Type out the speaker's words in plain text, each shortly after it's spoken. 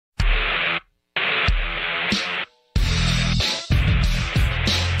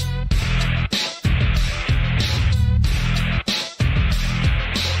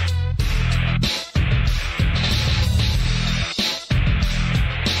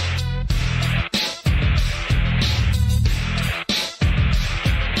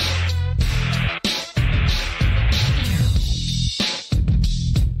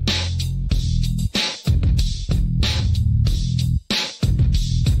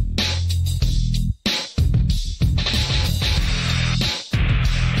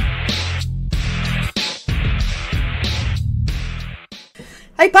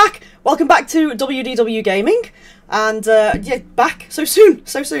Hey, back! Welcome back to WDW Gaming, and yeah, back so soon,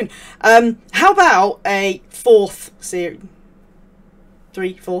 so soon. How about a fourth series?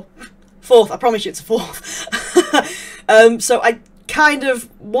 Fourth. I promise you, it's a fourth. So I kind of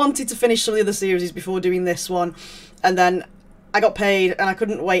wanted to finish some of the other series before doing this one, and then I got paid, and I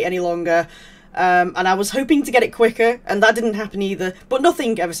couldn't wait any longer. And I was hoping to get it quicker, and that didn't happen either. But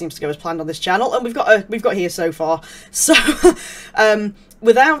nothing ever seems to go as planned on this channel, and we've got here so far. So,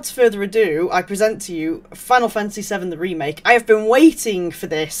 without further ado, I present to you Final Fantasy VII the Remake. I have been waiting for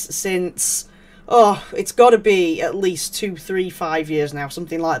this since, oh, it's got to be at least 2, 3, 5 years now,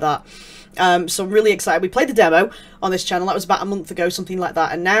 something like that. So I'm really excited. We played the demo on this channel. That was about a month ago, something like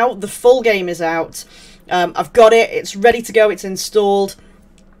that. And now the full game is out. I've got it. It's ready to go. It's installed.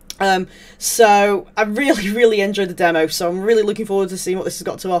 So I really enjoyed the demo, so I'm really looking forward to seeing what this has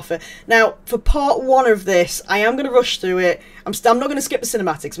got to offer. Now, for part one of this, I am going to rush through it. I'm not going to skip the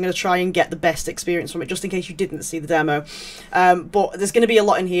cinematics. I'm going to try and get the best experience from it, just in case you didn't see the demo. But there's going to be a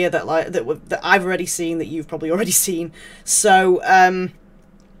lot in here that I've already seen, that you've probably already seen. So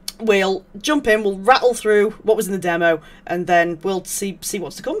we'll jump in, we'll rattle through what was in the demo, and then we'll see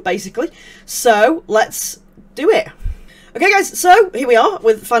what's to come, basically. So let's do it. Okay guys, so here we are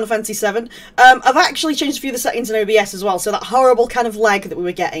with Final Fantasy VII. I've actually changed a few of the settings in OBS as well, so that horrible kind of lag that we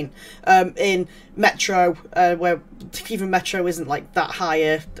were getting in Metro, where even Metro isn't like that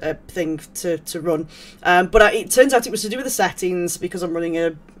higher thing to run. But it turns out it was to do with the settings, because I'm running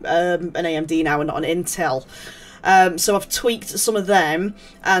an AMD now and not an Intel. So I've tweaked some of them,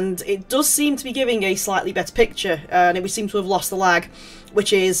 and it does seem to be giving a slightly better picture, and it would seem to have lost the lag,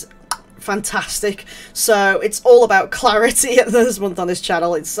 which is fantastic. So it's all about clarity this month on this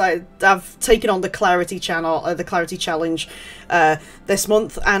channel. It's I've taken on the clarity channel, the clarity challenge this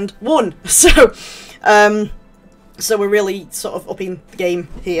month, and won. So so we're really sort of upping the game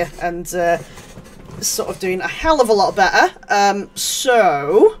here, and sort of doing a hell of a lot better.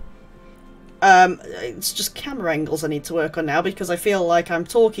 It's just camera angles I need to work on now, because I feel like I'm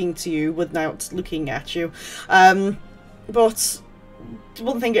talking to you without looking at you. But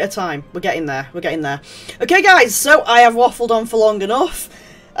one thing at a time. We're getting there. We're getting there. Okay, guys. So I have waffled on for long enough.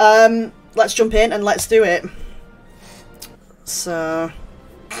 Let's jump in and let's do it. So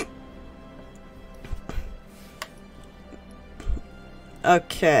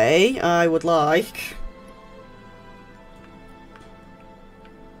okay, I would like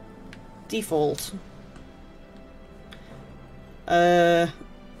default.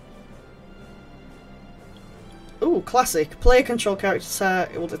 Ooh, classic. Player control character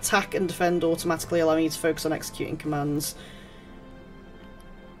will attack and defend automatically, allowing you to focus on executing commands.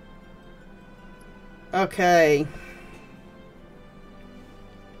 Okay.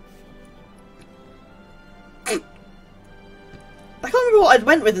 I can't remember what I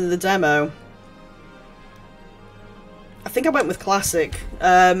went with in the demo. I think I went with classic.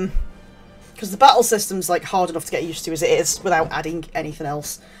 Because the battle system's like hard enough to get used to as it is, without adding anything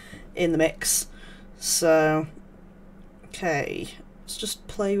else in the mix. So okay, let's just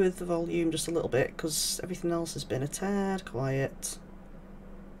play with the volume just a little bit, because everything else has been a tad quiet.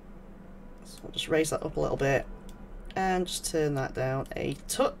 So I'll just raise that up a little bit, and just turn that down a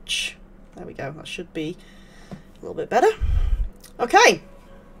touch. There we go, that should be a little bit better. Okay,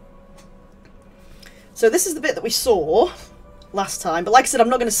 so this is the bit that we saw last time, but like I said, I'm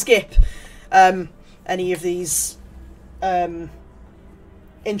not going to skip any of these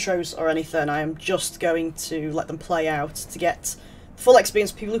intros or anything. I am just going to let them play out to get full experience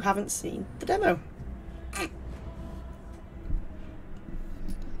for people who haven't seen the demo.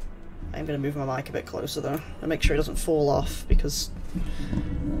 I'm going to move my mic a bit closer though, and make sure it doesn't fall off, because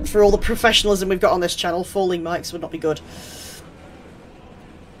for all the professionalism we've got on this channel, falling mics would not be good.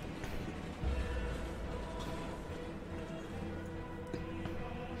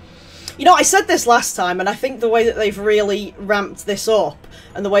 You know, I said this last time, and I think the way that they've really ramped this up,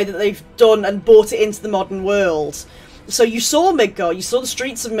 and the way that they've done and brought it into the modern world. So you saw Midgar, you saw the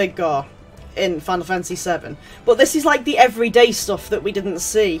streets of Midgar in Final Fantasy VII, but this is like the everyday stuff that we didn't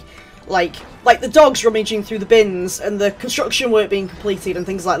see. Like the dogs rummaging through the bins, and the construction work being completed, and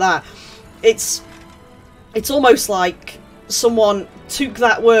things like that. It's almost like someone took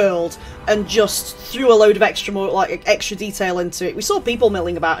that world and just threw a load of extra detail into it. We saw people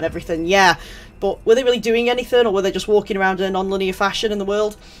milling about and everything, yeah, but were they really doing anything, or were they just walking around in a non-linear fashion in the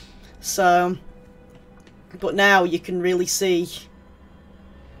world? So, but now you can really see,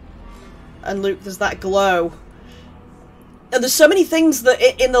 and look, there's that glow. And there's so many things that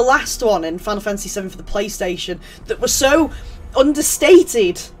in the last one, in Final Fantasy VII for the PlayStation, that were so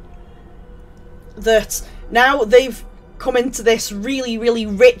understated, that now they've come into this really, really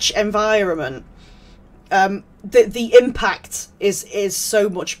rich environment, the impact is so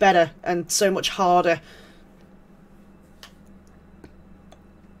much better and so much harder.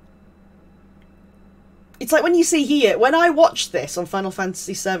 It's like when you see here, when I watched this on Final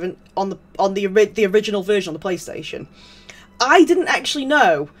Fantasy VII on the original version on the PlayStation, I didn't actually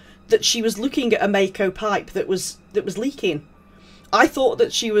know that she was looking at a Mako pipe that was leaking. I thought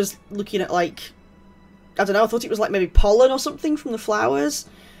that she was looking at, like, I don't know, I thought it was like maybe pollen or something from the flowers.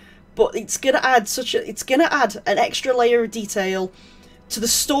 But it's gonna add an extra layer of detail to the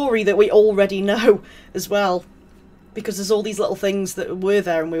story that we already know as well. Because there's all these little things that were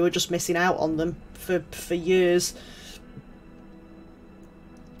there and we were just missing out on them for years.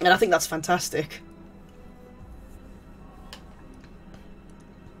 And I think that's fantastic.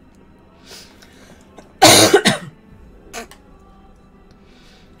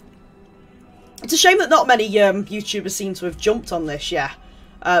 It's a shame that not many YouTubers seem to have jumped on this, yeah.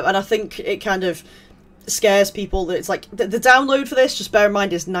 And I think it kind of scares people that it's like... The download for this, just bear in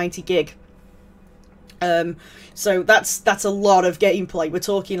mind, is 90 gig. So that's a lot of gameplay. We're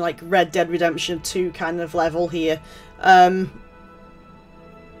talking like Red Dead Redemption 2 kind of level here.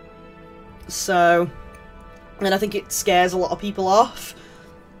 So... And I think it scares a lot of people off.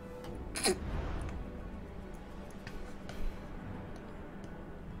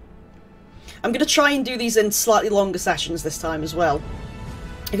 I'm going to try and do these in slightly longer sessions this time as well.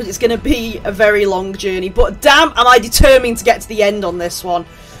 Because it's going to be a very long journey. But damn, am I determined to get to the end on this one.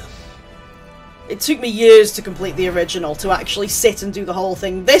 It took me years to complete the original, to actually sit and do the whole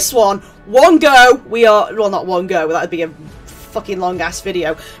thing. This one, one go, we are... Well, not one go, that would be a fucking long-ass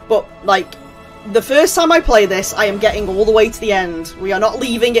video. But, like, the first time I play this, I am getting all the way to the end. We are not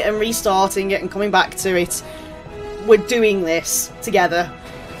leaving it and restarting it and coming back to it. We're doing this together.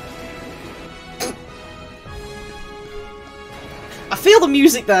 I feel the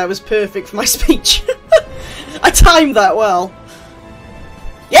music there was perfect for my speech. I timed that well.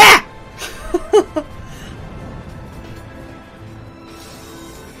 Yeah!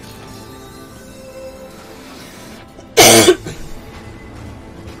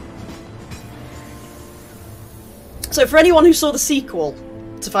 So for anyone who saw the sequel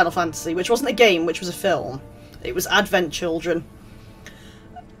to Final Fantasy, which wasn't a game, which was a film, it was Advent Children.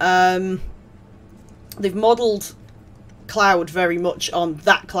 They've modelled Cloud very much on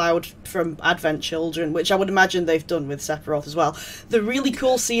that Cloud from Advent Children, which I would imagine they've done with Sephiroth as well. The really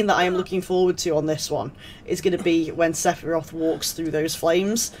cool scene that I am looking forward to on this one is going to be when Sephiroth walks through those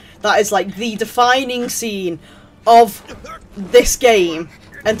flames. That is like the defining scene of this game,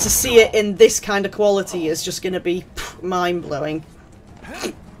 and to see it in this kind of quality is just going to be mind-blowing.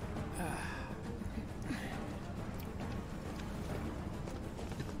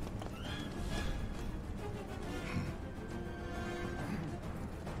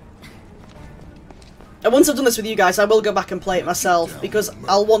 And once I've done this with you guys, I will go back and play it myself, because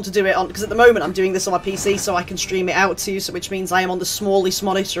I'll want to do it on... Because at the moment I'm doing this on my PC so I can stream it out to you, so which means I am on the smallest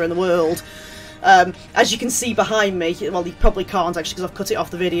monitor in the world. As you can see behind me, well, you probably can't actually because I've cut it off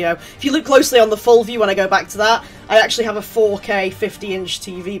the video. If you look closely on the full view when I go back to that, I actually have a 4K 50-inch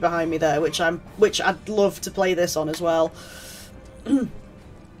TV behind me there, which I'd love to play this on as well.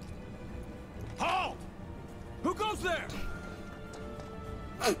 Halt! Who goes there?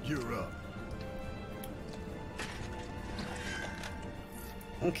 You're up.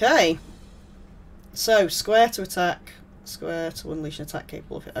 Okay. So, square to attack, square to unleash an attack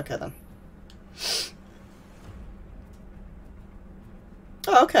capable of it. Okay then.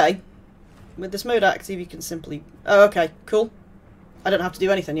 Oh, okay. With this mode active, you can simply... Oh, okay, cool. I don't have to do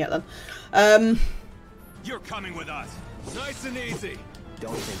anything yet then. You're coming with us. Nice and easy.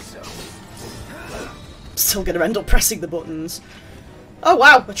 Don't think so. Still gonna end up pressing the buttons. Oh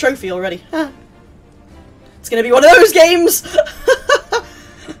wow, a trophy already. Huh. It's gonna be one of those games!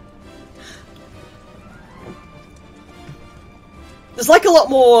 There's like a lot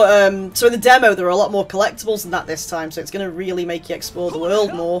more, so in the demo there are a lot more collectibles than that this time, so it's going to really make you explore the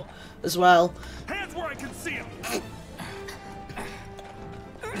world more as well. Hands where I can see them.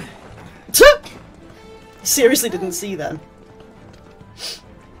 Seriously didn't see them.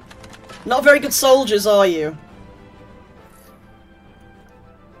 Not very good soldiers, are you?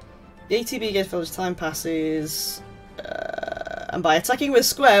 The ATB gauge fills as time passes, and by attacking with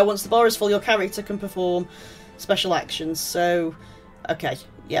square, once the bar is full, your character can perform special actions, so... Okay,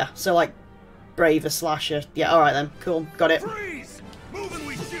 yeah, so like Brave, a slasher. Yeah, alright then, cool, got it. Freeze! Move and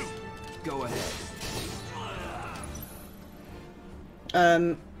we shoot! Go ahead.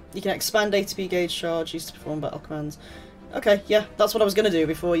 You can expand ATB gauge charge used to perform battle commands. Okay, yeah, that's what I was gonna do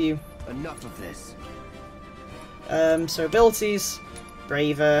before you. Enough of this. So abilities,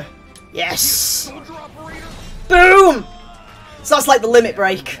 braver, yes! Boom! So that's like the limit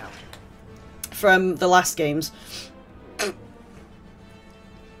break from the last games.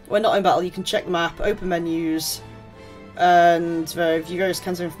 When not in battle, you can check the map, open menus, and view various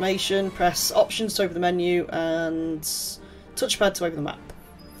kinds of information, press options to open the menu, and touchpad to open the map.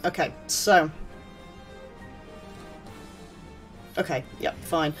 Okay, so... Okay, yep,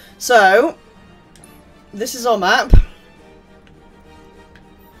 fine. So, this is our map,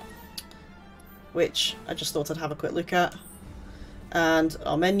 which I just thought I'd have a quick look at. And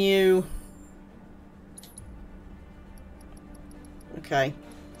our menu. Okay.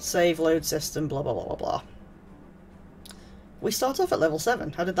 Save, load system, blah blah blah blah blah. We start off at level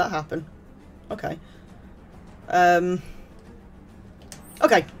 7. How did that happen? Okay.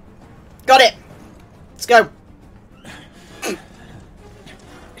 Okay. Got it! Let's go!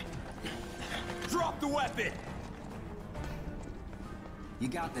 Drop the weapon! You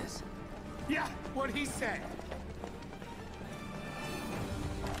got this. Yeah, what he said.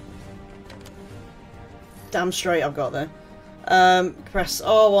 Damn straight I've got there. Press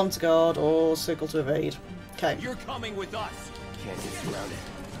R1 to guard or circle to evade. Okay. You're coming with us. Can't get surrounded.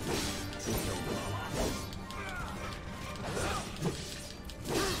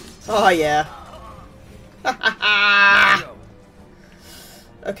 Oh yeah.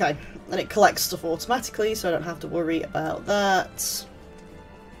 Okay, and it collects stuff automatically, so I don't have to worry about that.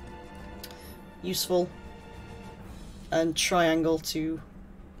 Useful. And triangle to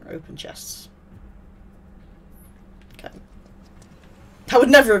open chests. Okay. I would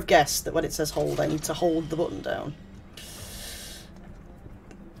never have guessed that when it says hold, I need to hold the button down.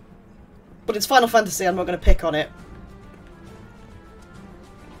 But it's Final Fantasy, I'm not going to pick on it.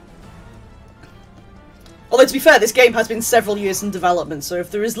 Although, to be fair, this game has been several years in development, so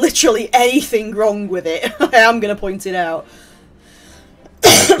if there is literally anything wrong with it, I am going to point it out.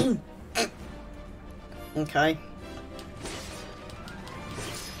 Okay.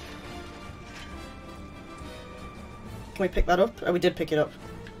 Can we pick that up? Oh, we did pick it up.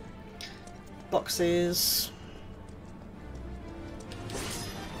 Boxes.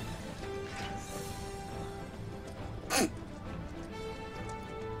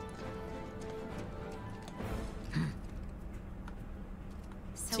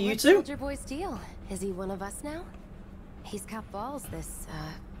 So To you what's too? Soldier Boy's deal? Is he one of us now? He's got balls, this,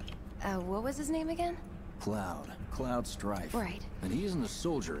 what was his name again? Cloud Strife. Right. And he isn't a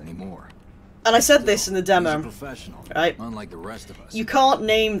soldier anymore. And I said this in the He's a demo, professional, right? unlike the rest of us. You can't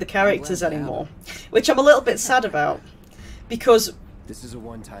name the characters anymore, which I'm a little bit sad about, because This is a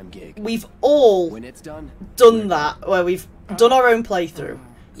one-time gig. we've all When it's done, done that, where we've done our own playthrough.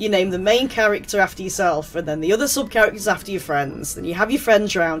 You name the main character after yourself, and then the other sub-characters after your friends. Then you have your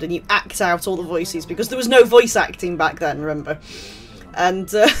friends round, and you act out all the voices, because there was no voice acting back then, remember? And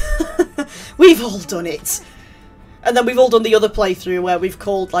we've all done it. And then we've all done the other playthrough where we've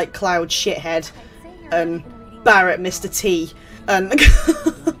called, like, Cloud Shithead, and Barrett Mr. T, and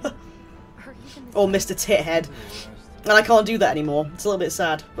or Mr. Tithead. And I can't do that anymore. It's a little bit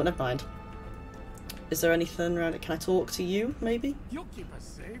sad, but never mind. Is there anything around it? Can I talk to you, maybe? You'll keep us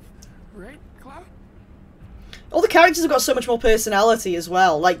safe, right, Cloud? All the characters have got so much more personality as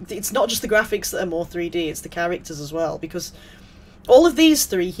well. Like, it's not just the graphics that are more 3D, it's the characters as well, because all of these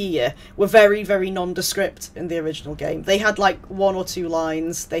three here were very, very nondescript in the original game. They had, like, 1 or 2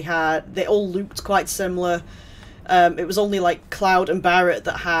 lines. They all looked quite similar. It was only, like, Cloud and Barrett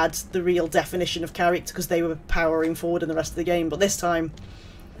that had the real definition of character because they were powering forward in the rest of the game. But this time,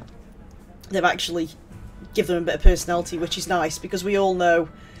 they've actually given them a bit of personality, which is nice, because we all know,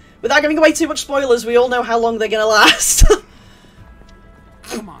 without giving away too much spoilers, we all know how long they're going to last.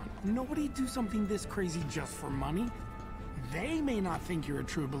 Come on, nobody do something this crazy just for money. They may not think you're a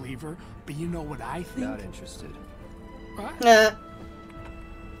true believer, but you know what I think? not interested. What? Nah.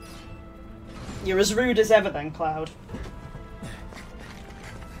 You're as rude as ever then, Cloud.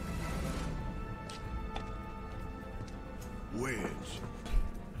 Wedge.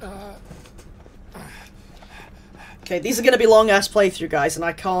 Okay, these are going to be long-ass playthrough, guys, and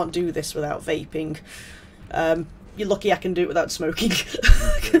I can't do this without vaping. You're lucky I can do it without smoking.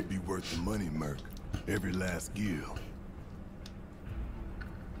 Better be worth the money, Merc. Every last gil.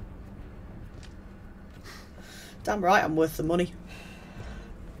 Damn right I'm worth the money.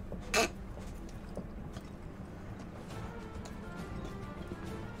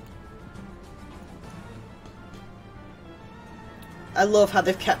 I love how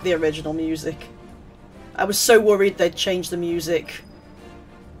they've kept the original music. I was so worried they'd change the music.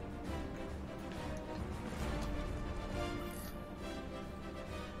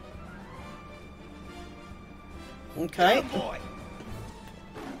 Okay.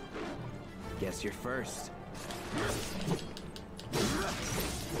 Guess you're first.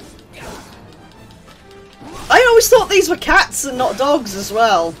 I always thought these were cats and not dogs as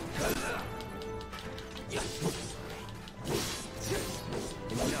well.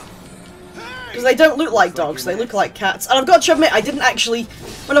 Because they don't look like dogs, they look like cats. And I've got to admit, I didn't actually,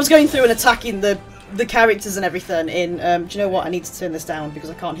 when I was going through and attacking the characters and everything in, do you know what, I need to turn this down because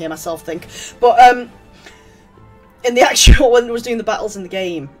I can't hear myself think. But, in the actual, when I was doing the battles in the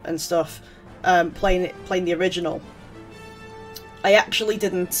game and stuff, playing the original, I actually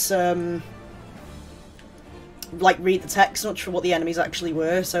didn't, like, read the text much for what the enemies actually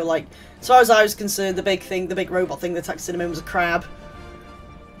were. So, like, as far as I was concerned, the big robot thing that attacked Cinnamon was a crab.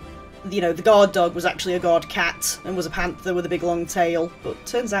 You know, the guard dog was actually a guard cat and was a panther with a big long tail, but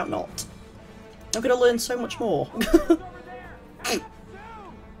turns out not. I'm going to learn so much more.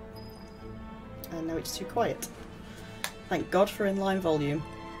 And now it's too quiet. Thank God for inline volume.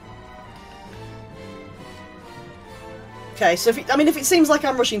 Okay, so if it seems like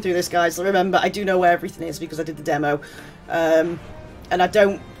I'm rushing through this, guys, remember I do know where everything is because I did the demo, and I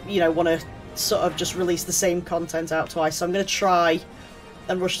don't, you know, want to sort of just release the same content out twice. So I'm going to try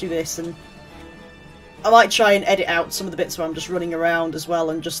and rush through this, and I might try and edit out some of the bits where I'm just running around as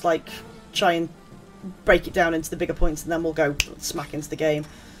well, and just like try and break it down into the bigger points, and then we'll go smack into the game.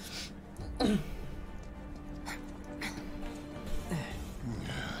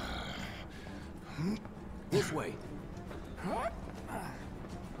 This way.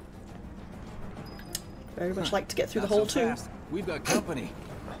 Very much like to get through the hole too. We've got company.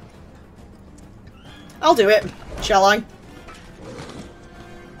 I'll do it, shall I?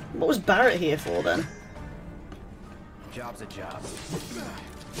 What was Barrett here for then? Job's a job.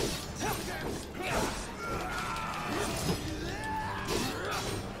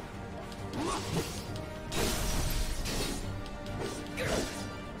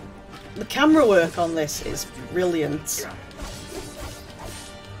 The camera work on this is brilliant.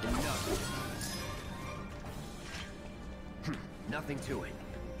 Nothing to it.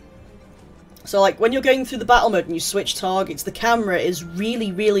 So, like, when you're going through the battle mode and you switch targets, the camera is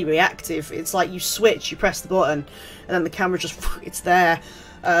really, really reactive. It's like you switch, you press the button, and then the camera just, it's there.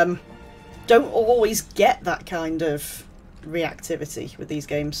 Don't always get that kind of reactivity with these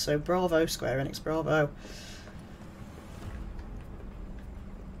games, so bravo, Square Enix, bravo.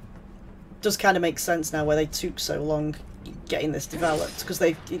 Does kind of make sense now where they took so long getting this developed, because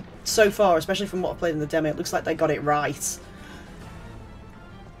they, so far, especially from what I played in the demo, it looks like they got it right.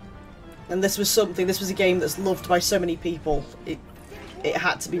 And this was a game that's loved by so many people. It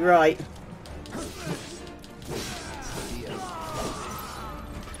had to be right.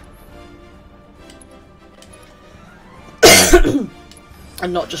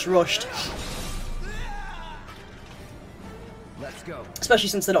 And not just rushed. Let's go. Especially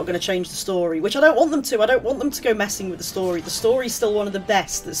since they're not going to change the story, which I don't want them to. I don't want them to go messing with the story. The story's still one of the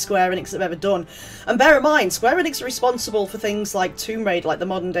best that Square Enix have ever done. And bear in mind, Square Enix are responsible for things like Tomb Raider, like the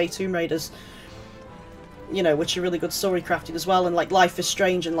modern day Tomb Raiders, you know, which are really good story crafting as well, and like Life is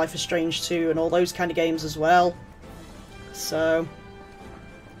Strange and Life is Strange 2 and all those kind of games as well. So...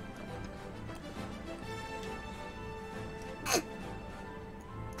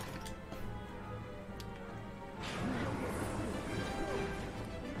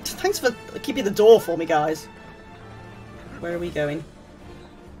 Thanks for keeping the door for me, guys. Where are we going?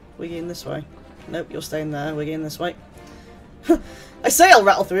 We're going this way. Nope, you're staying there. We're going this way. I say I'll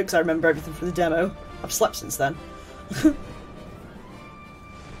rattle through it because I remember everything from the demo. I've slept since then.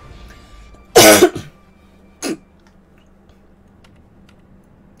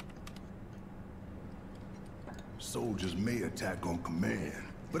 Soldiers may attack on command,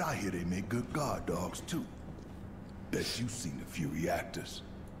 but I hear they make good guard dogs too. Bet you've seen a few reactors.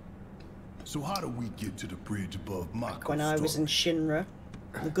 So how do we get to the bridge above Mako? When I was in Shinra,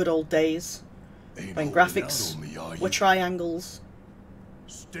 the good old days, Ain't when holding graphics out on me, are you? were triangles.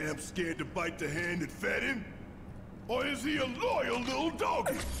 Stamp scared to bite the hand that fed him? Or is he a loyal little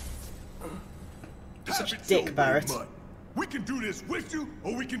doggy? Such a Have it dick, your way, Barrett. Mutt. We can do this with you,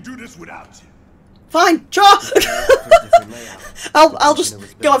 or we can do this without you. Fine, sure. I'll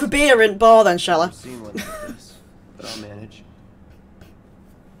just go have a beer in bar then, shall I? I've seen one like this, but I'll manage.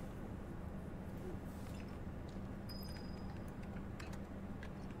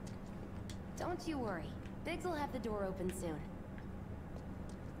 Don't you worry. Biggs will have the door open soon.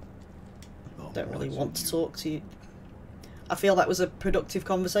 Don't really want to talk to you. I feel that was a productive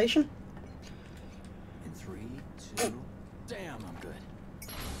conversation. In 3, 2. Damn, I'm good.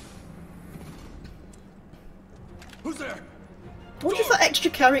 Who's there? I wonder if that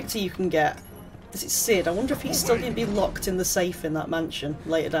extra character you can get This is Sid. I wonder if he's still going to be locked in the safe in that mansion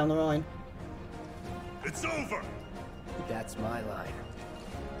later down the line. It's over. That's my line.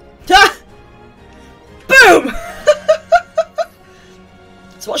 Ah! Boom!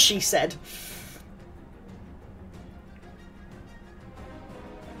 That's what she said.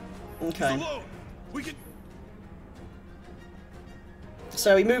 Okay. Alone. We can.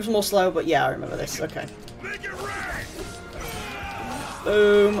 So he moves more slow, but yeah, I remember this. Okay. Make it rain.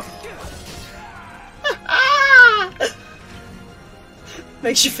 Boom.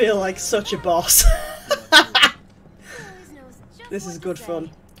 Makes you feel like such a boss. This is good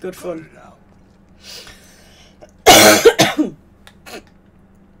fun. Good fun.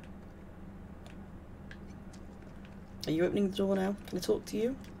 Are you opening the door now? Can I talk to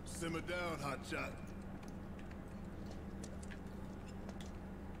you? Simmer down, hotshot.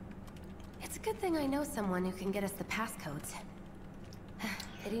 It's a good thing I know someone who can get us the passcodes.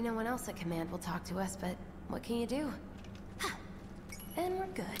 Pity no one else at command will talk to us, but what can you do? And we're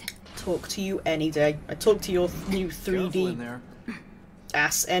good. Talk to you any day. I talk to your new Careful in 3D there.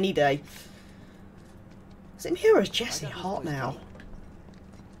 ass any day. Is it me or is Jessie hot now?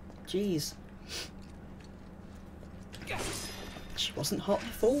 Jeez. She wasn't hot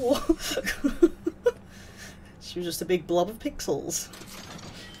before. She was just a big blob of pixels.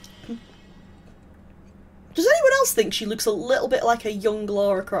 Does anyone else think she looks a little bit like a young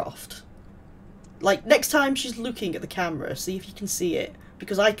Lara Croft? Like, next time she's looking at the camera, see if you can see it.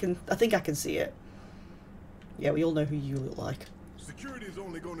 Because I think I can see it. Yeah, we all know who you look like. Security is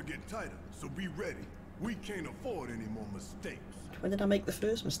only going to get tighter, so be ready. We can't afford any more mistakes. When did I make the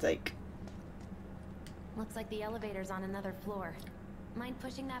first mistake? Looks like the elevator's on another floor. Mind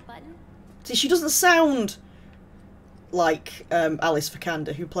pushing that button? See, she doesn't sound like Alice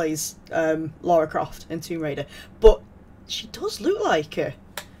Vikander, who plays Lara Croft in Tomb Raider, but she does look like her.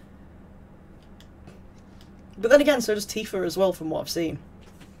 But then again, so does Tifa as well, from what I've seen.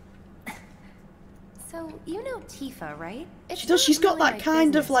 So, you know Tifa, right? She does, she's got that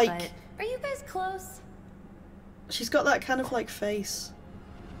kind of, like... But are you guys close? She's got that kind of, like, face.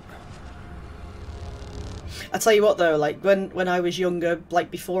 I tell you what, though, like, when I was younger, like,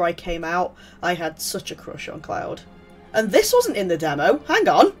 before I came out, I had such a crush on Cloud. And this wasn't in the demo. Hang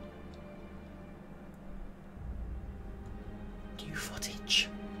on. New footage.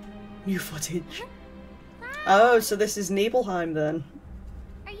 New footage. Oh, so this is Nibelheim, then.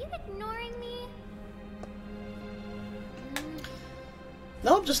 Are you ignoring me?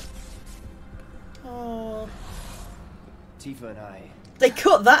 No, I'm just... Oh. Tifa and I. They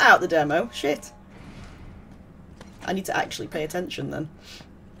cut that out the demo. Shit. I need to actually pay attention, then.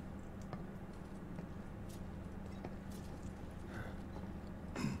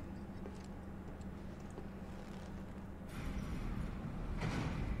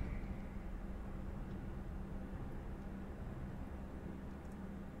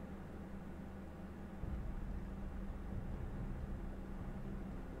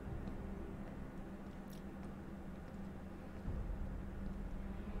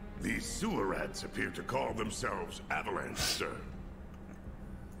 These sewer rats appear to call themselves Avalanche, sir.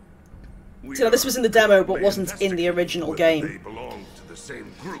 So this was in the demo, but wasn't in the original game. They belong to the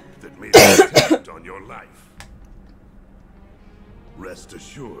same group that made an attempt on your life. Rest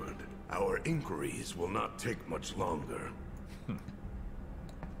assured, our inquiries will not take much longer.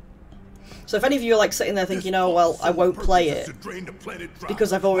 So if any of you are like sitting there thinking, oh well, I won't play it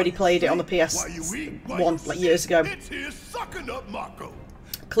because I've already played it on the PS1 like years ago.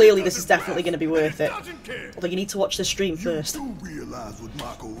 Clearly this is definitely going to be worth it. Although you need to watch the stream first. You do realize what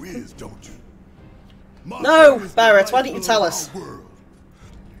Mako is, don't you? No, Barrett, why didn't you tell us?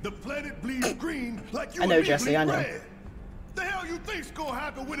 The planet bleeds green like you I know, and me Jesse, bleed I know. red. The hell you think's gonna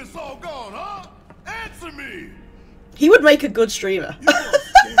happen when it's all gone, huh? Answer me! He would make a good streamer. You gonna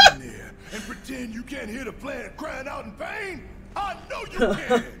stand there and pretend you can't hear the planet crying out in pain? I know you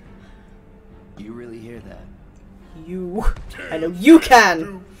can! You really hear that? You. I know you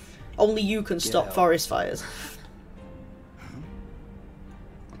can. Only you can stop out. forest fires.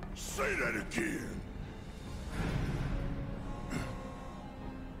 Say that again.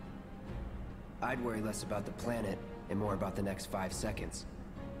 I'd worry less about the planet and more about the next 5 seconds.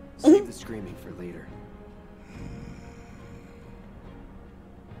 Save the screaming for later.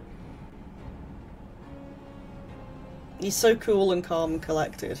 He's so cool and calm and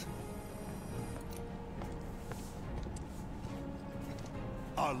collected.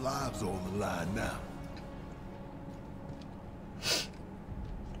 Our lives are on the line now.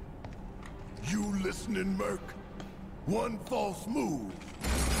 You listening, Merc? One false move.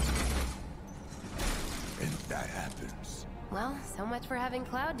 And if that happens... Well, so much for having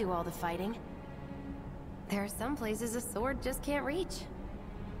Cloud do all the fighting. There are some places a sword just can't reach.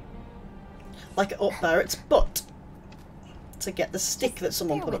 Like up Barrett's butt. To get the stick that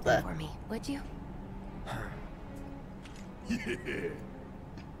someone Bear put with up there. them for me, would you? Yeah.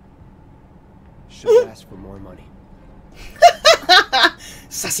 Should ask for more money.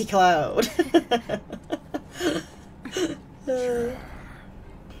 Sassy Cloud.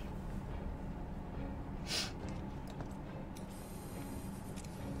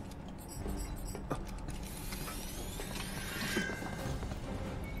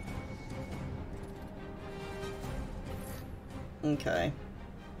 Okay.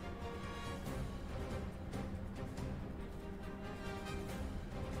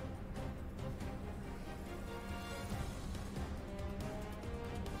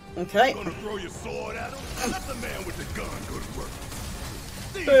 Okay. Gonna throw your sword at him? Let the man with the gun go to work.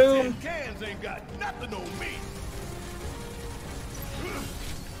 These Boom. tin cans ain't got nothing on me.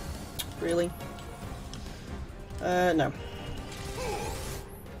 Really? No.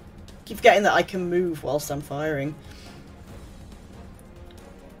 Keep forgetting that I can move whilst I'm firing.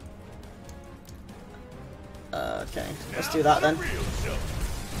 Okay, let's do that then.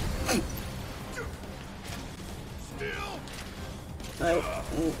 No.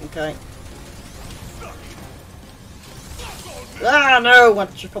 Okay. Ah, no!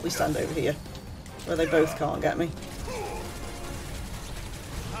 I should probably stand over here, where they both can't get me.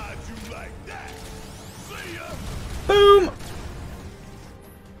 Boom!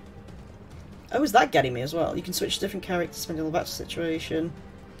 Oh, is that getting me as well? You can switch to different characters depending on the battle situation.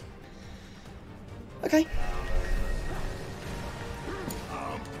 Okay.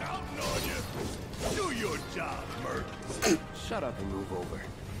 I'm counting on you. Do your job, Merc. Shut up and move over.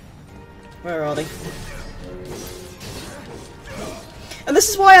 Where are they? And this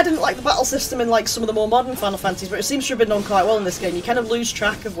is why I didn't like the battle system in like some of the more modern Final Fantasies, but it seems to have been done quite well in this game. You kind of lose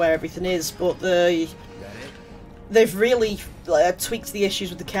track of where everything is, but they've really tweaked the issues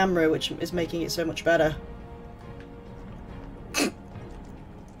with the camera, which is making it so much better. I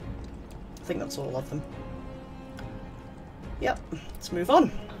think that's all of them. Yep, let's move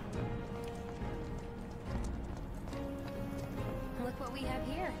on. Look what we have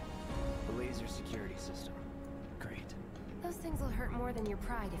here. The laser security system. Great. Those things will hurt more than your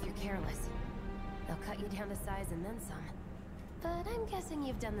pride if you're careless. They'll cut you down to size and then some. But I'm guessing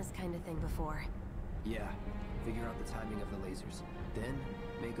you've done this kind of thing before. Yeah. Figure out the timing of the lasers. Then,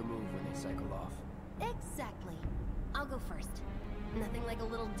 make a move when they cycle off. Exactly. I'll go first. Nothing like a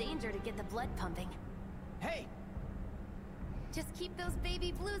little danger to get the blood pumping. Hey! Just keep those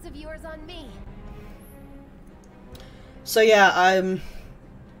baby blues of yours on me. So yeah,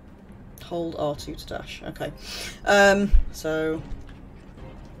 hold R2 to dash. Okay. So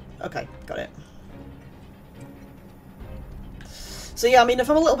okay, got it. So yeah, I mean, if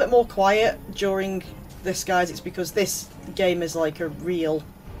I'm a little bit more quiet during this, guys, it's because this game is like a real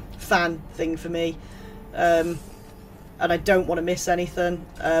fan thing for me. And I don't want to miss anything,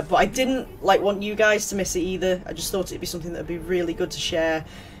 but I didn't like want you guys to miss it either. I just thought it'd be something that would be really good to share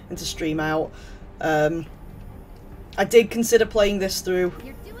and to stream out. I did consider playing this through,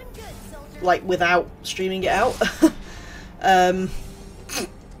 You're doing good, soldier. like, without streaming it out,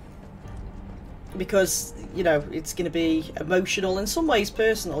 because, you know, it's going to be emotional, in some ways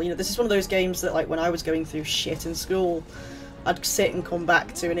personal. You know, this is one of those games that, like, when I was going through shit in school, I'd sit and come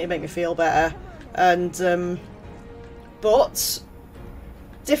back to and it'd make me feel better. And but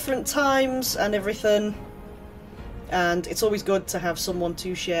different times and everything, and it's always good to have someone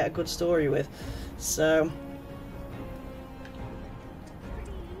to share a good story with. So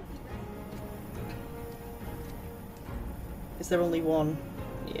is there only one?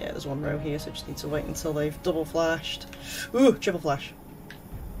 Yeah, there's one row here, so I just need to wait until they've double flashed. Ooh, triple flash.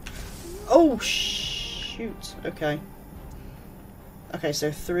 Oh shoot. Okay. Okay,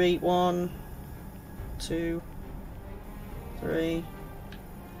 so 3, 1, 2, 3.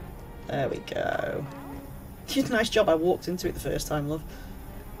 There we go. You did a nice job. I walked into it the first time, love.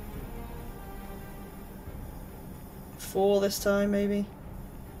 4 this time, maybe.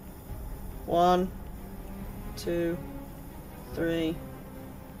 1, 2, 3,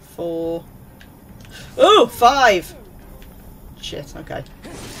 4. Oh, 5! Shit, okay.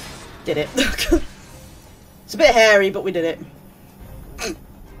 Did it. It's a bit hairy, but we did it.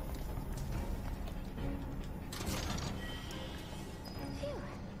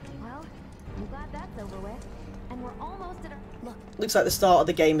 Looks like the start of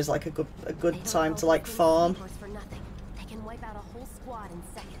the game is like a good time to like farm. For nothing. They can wipe out a whole squad in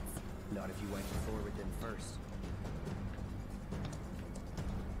seconds. Not if you wipe the floor with them first.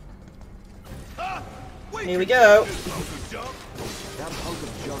 Here we go. That hunk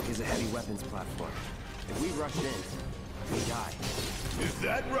of junk is a heavy weapons platform. If we rush in, we die. Is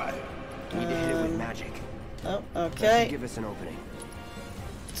that right? We need to hit it with magic. Oh, That should okay. give us an opening.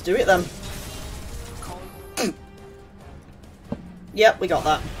 Let's do it then. Yep, we got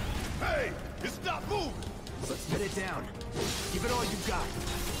that. Hey, it's not moving. Let's pin it down. Give it all you got.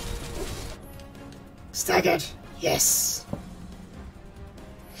 Staggered. Yes.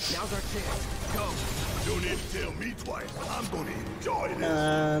 Now's our chance. Go. Don't need to tell me twice. I'm gonna enjoy this.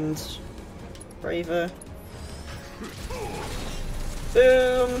 And braver.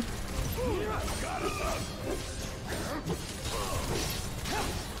 Boom.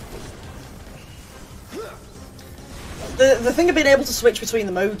 The thing of being able to switch between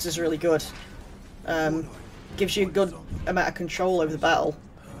the modes is really good. Gives you a good amount of control over the battle.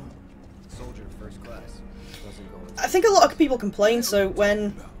 Soldier first class. Doesn't go I think a lot of people complain, so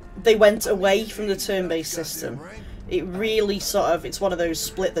when they went away from the turn-based system, it really sort of, it's one of those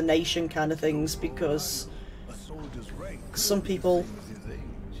split the nation kind of things, because A soldier's rank. some people... His age.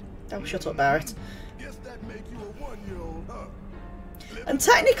 Oh, shut up, Barrett. Guess that make you a 1-year-old, huh? And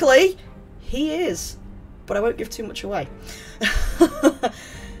technically, he is, but I won't give too much away.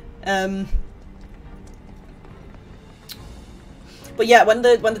 But yeah, when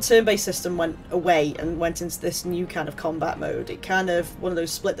the turn-based system went away and went into this new kind of combat mode, it kind of one of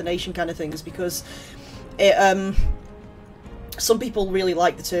those split the nation kind of things, because it some people really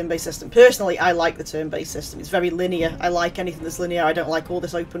like the turn-based system. Personally, I like the turn-based system. It's very linear. I like anything that's linear. I don't like all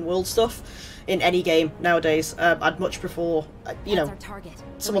this open world stuff in any game nowadays. I'd much prefer, you know,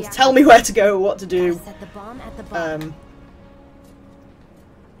 someone to tell me where to go, what to do. Set the bomb at the bomb.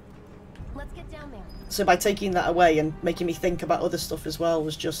 Let's get down there. So by taking that away and making me think about other stuff as well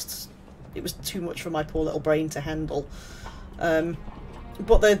was just, it was too much for my poor little brain to handle.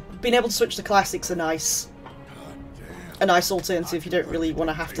 But being able to switch to classics are nice. A nice alternative. You don't really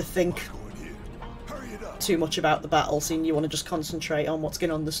want to have to think too much about the battles, and you want to just concentrate on what's going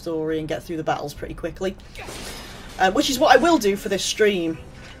on in the story and get through the battles pretty quickly. Which is what I will do for this stream,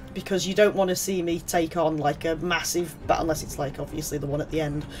 because you don't want to see me take on like a massive battle, unless it's like obviously the one at the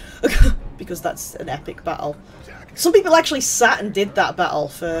end, because that's an epic battle. Some people actually sat and did that battle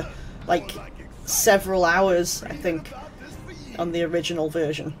for like several hours, I think, on the original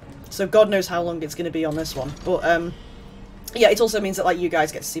version. So God knows how long it's going to be on this one. But yeah, it also means that like you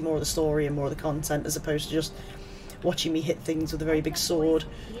guys get to see more of the story and more of the content, as opposed to just watching me hit things with a very big sword.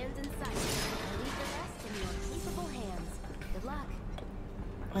 The end's in sight. Leave the rest in your capable hands. Good luck.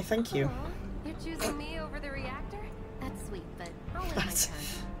 Why, thank you. Aw, you're choosing me over the reactor? That's sweet, but I'll wait my turn.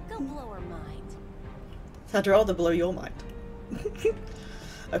 Go blow her mind. I'd rather blow your mind.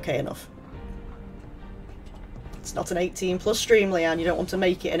 Okay, enough. It's not an 18+ stream, Leanne. You don't want to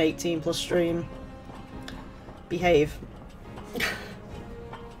make it an 18+ stream. Behave.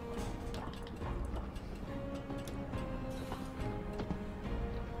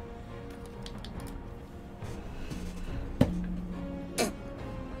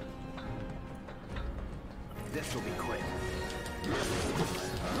 This will be quick.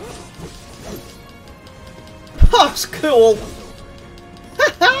 Oh, it's cool.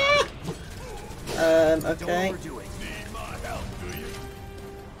 Okay. Overdo it. Need my help, do you?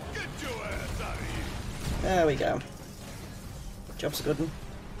 Get your ass out of here. There we go. Job's a good one.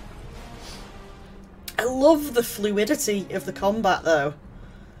 I love the fluidity of the combat, though.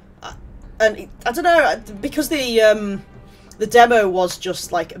 And I don't know, because the demo was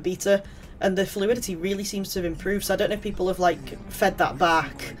just like a beta, and the fluidity really seems to have improved. So I don't know if people have like fed that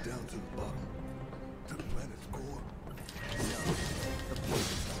back. Right down to the bottom. To the planet's core.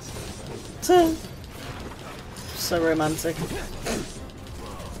 So romantic.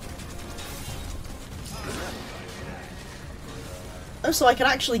 Oh, so I can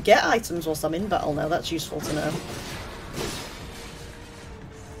actually get items whilst I'm in battle now. That's useful to know.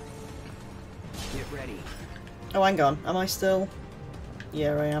 Get ready. Oh, hang on. Am I still?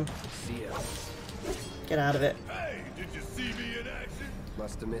 Yeah, I am. See ya. Get out of it. Hey, did you see me in action?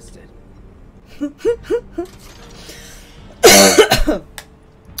 Must have missed it.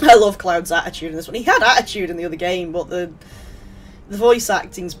 I love Cloud's attitude in this one. He had attitude in the other game, but the voice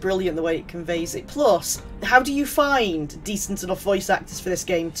acting's brilliant the way it conveys it. Plus, how do you find decent enough voice actors for this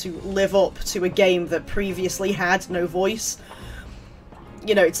game to live up to a game that previously had no voice?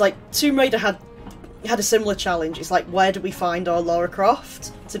 You know, it's like Tomb Raider had a similar challenge. It's like, where do we find our Lara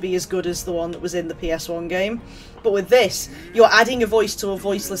Croft to be as good as the one that was in the PS1 game? But with this, you're adding a voice to a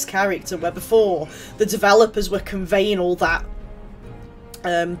voiceless character, where before the developers were conveying all that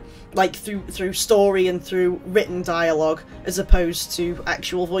like through story and through written dialogue, as opposed to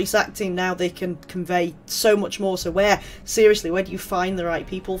actual voice acting. Now they can convey so much more. So where do you find the right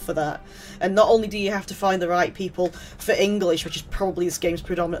people for that? And not only do you have to find the right people for English, which is probably this game's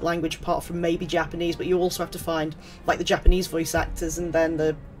predominant language apart from maybe Japanese, but you also have to find like the Japanese voice actors, and then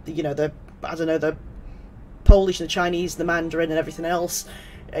the I don't know, the Polish and the Chinese, the Mandarin and everything else.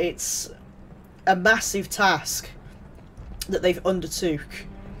 It's a massive task that they've undertook,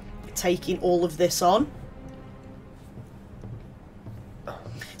 taking all of this on.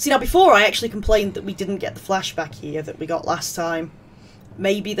 See, now before I actually complained that we didn't get the flashback here that we got last time.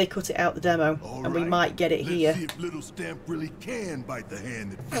 Maybe they cut it out the demo, and we might get it here. Let's see if little Stamp really can bite the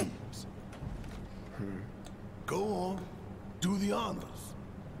hand that feeds. Go on, do the honors.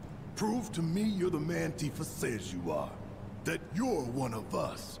 Prove to me you're the man Tifa says you are. That you're one of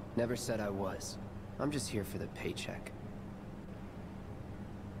us. Never said I was. I'm just here for the paycheck.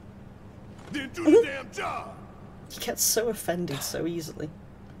 Then do the damn job! He gets so offended so easily.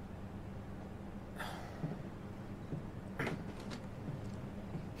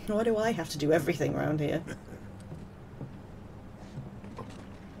 Why do I have to do everything around here?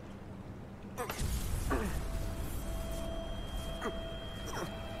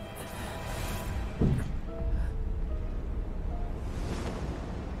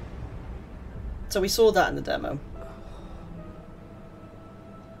 So we saw that in the demo.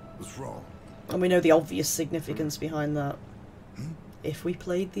 What's wrong? And we know the obvious significance behind that. If we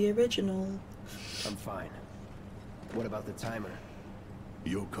played the original. I'm fine. What about the timer?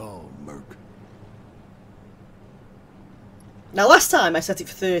 Your call, Merc. Now last time I set it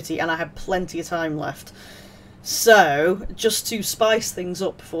for 30 and I had plenty of time left. So, just to spice things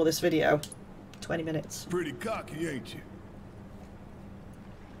up for this video, 20 minutes. Pretty cocky, ain't you?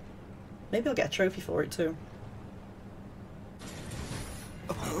 Maybe I'll get a trophy for it too.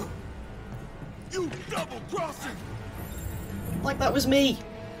 You double-crossing! Like that was me.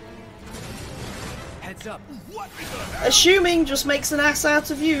 Heads up. What in the hell? Assuming just makes an ass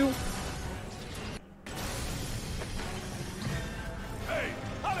out of you. Hey,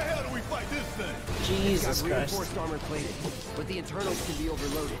 how the hell do we fight this thing? Jesus Got Christ. reinforced armor plated, but the internals can be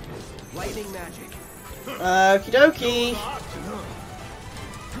overloaded. Lightning magic. Okie dokie. Option, huh?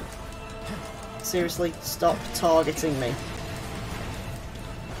 Seriously, stop targeting me.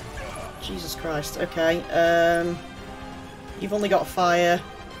 Jesus Christ. Okay, you've only got fire.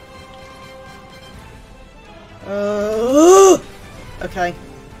 Okay.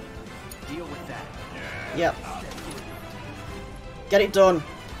 Deal with that. Yep. Get it done.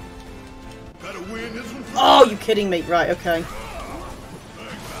 Gotta win this one. Oh, you kidding me? Right, okay.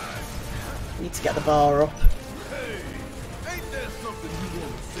 Need to get the bar up. Hey, ain't that something you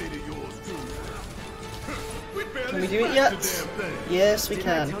want to say to yours too? We barely Can we do it smashed yet? the damn thing. Yes, we Didn't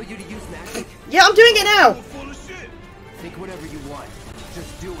I can. tell you to use magic? Yeah, I'm doing it now! You're full of shit. Think whatever you want.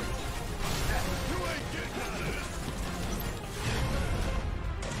 Just do it. You ain't getting out of this.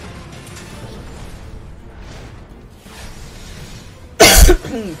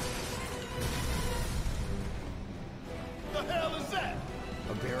 The hell is that?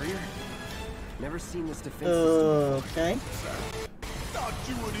 A barrier? Never seen this defense system. Okay. Thought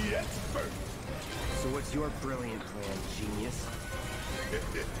you were the expert. So what's your brilliant plan, genius? It's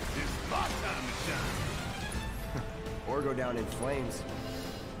my time to shine. Or go down in flames.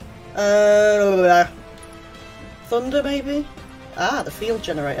 Thunder, maybe? Ah, the field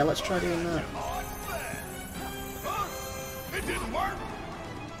generator. Let's try doing that. Huh? It didn't work.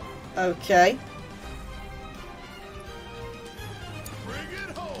 Okay. Bring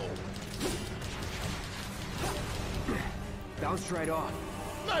it home. Bounced right off.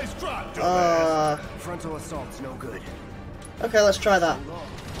 Nice try, dumbass. Frontal assault's no good. Okay, let's try that.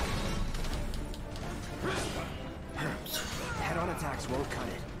 Head-on attacks won't cut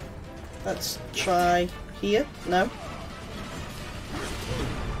it. Let's try here. No.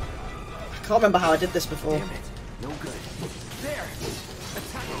 I can't remember how I did this before. Damn it. No good. There!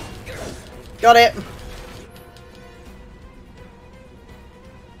 Attack! Got it.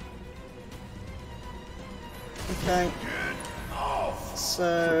 Okay.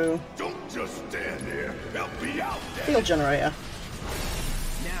 So, Don't just stand there. Help me out there. field generator.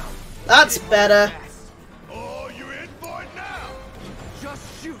 Now! That's better. Fast. Oh, you're in for it now.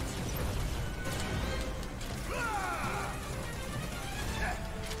 Just shoot!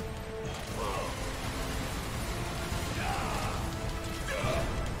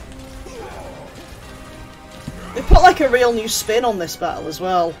 They put like a real new spin on this battle as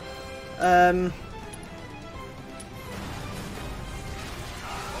well. Oh,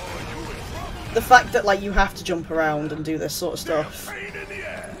 The fact that like you have to jump around and do this sort of stuff. Pain in the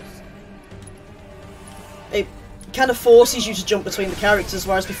ass. kind of forces you to jump between the characters,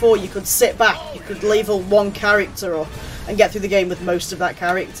 whereas before you could sit back, you could level one character up and get through the game with most of that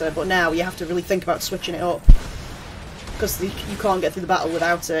character, but now you have to really think about switching it up, because you can't get through the battle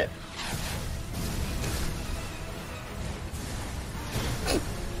without it.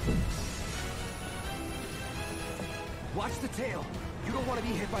 Watch the tail. You don't want to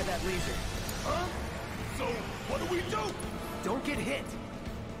be hit by that laser. Huh? So, what do we do? Don't get hit.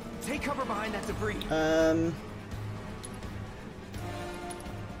 Take cover behind that debris.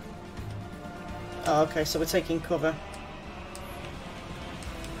 Oh, okay, so we're taking cover.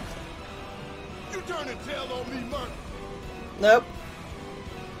 You turn the tail on me, Merc. Nope.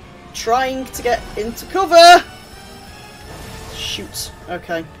 Trying to get into cover! Shoot.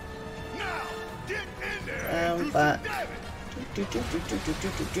 Okay. Now, get in there. Down, back.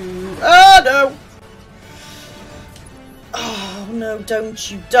 Oh, no! Oh, no,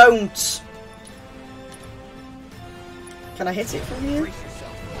 don't you, don't! Can I hit it from here? Brace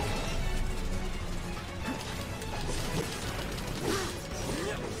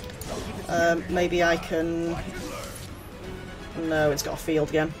yourself. Maybe I can... No, it's got a field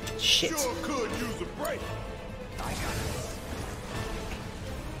again. Shit. Sure could use a break.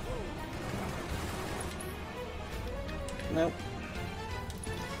 Nope.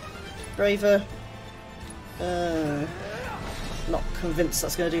 Braver. Not convinced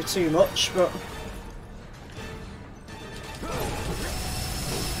that's going to do too much, but...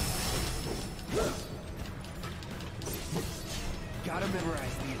 Gotta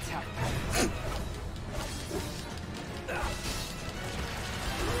memorize the attack pattern.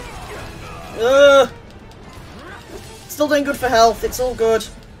 Still doing good for health, it's all good.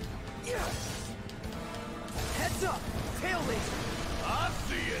 Heads up! Tail laser! I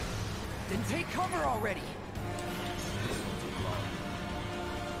see it. Then take cover already!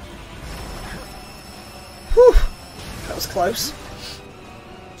 Whew. That was close.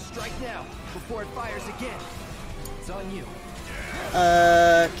 Strike now, before it fires again. It's on you.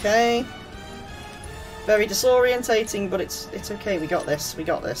 Okay. Very disorientating, but it's okay. We got this. We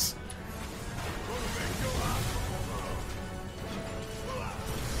got this.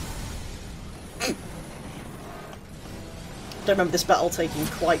 Don't remember this battle taking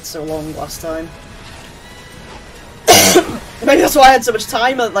quite so long last time. Maybe that's why I had so much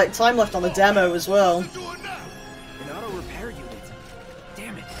time left on the demo as well. An auto repair unit.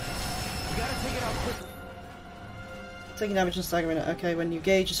 Damn it. You gotta take it out quickly. Taking damage and staggering it. Okay, when your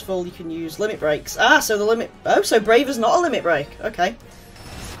gauge is full, you can use limit breaks. Ah, so the limit. Oh, so Brave is not a limit break. Okay.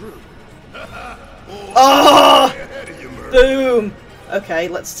 Oh! Boom! Okay,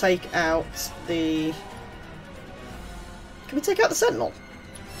 let's take out the. Can we take out the Sentinel?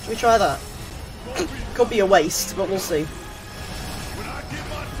 Should we try that? Could be a waste, but we'll see.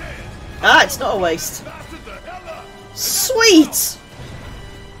 Ah, it's not a waste. Sweet!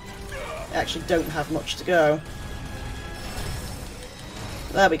 I actually don't have much to go.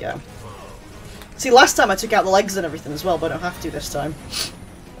 There we go. See, last time I took out the legs and everything as well, but I don't have to this time.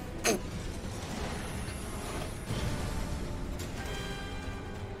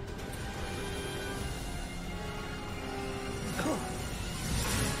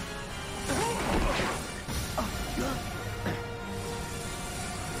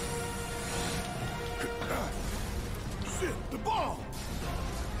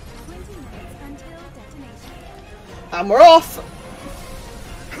 And we're off!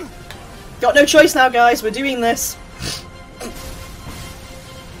 Got no choice now, guys. We're doing this.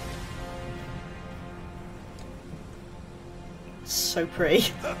 So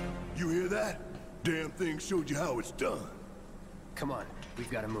pretty. You hear that? Damn thing showed you how it's done. Come on,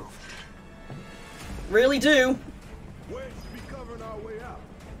 we've gotta move. Really do. Where should be covering our way out?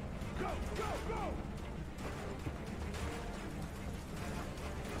 Go, go, go!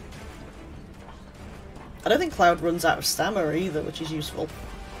 I don't think Cloud runs out of stamina either, which is useful.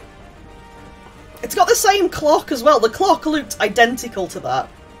 It's got the same clock as well. The clock looked identical to that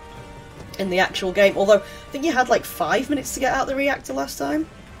in the actual game, although I think you had like 5 minutes to get out the reactor last time,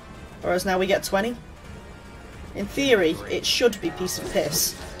 whereas now we get 20. In theory, it should be piece of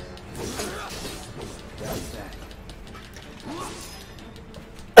piss.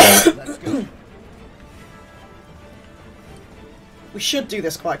 Let's go. We should do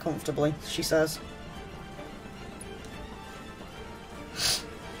this quite comfortably, she says.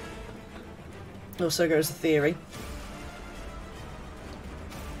 Oh, so goes the theory.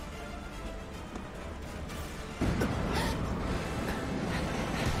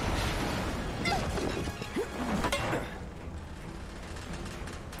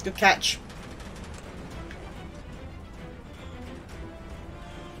 Good catch.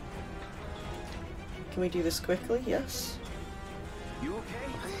 Can Can we do this quickly? Yes. You okay?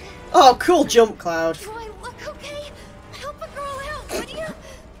 Oh, cool jump cloud. Do I look okay? Help a girl out, would you?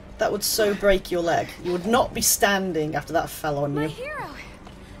 That would so break your leg. You would not be standing after that fell on My you. hero.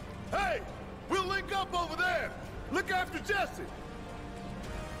 Hey, we'll link up over there. Look after Jesse.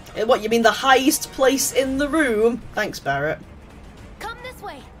 What, you mean the highest place in the room? Thanks, Barrett. Come this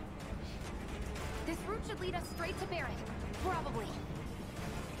way. This route should lead us straight to Barrett. Probably.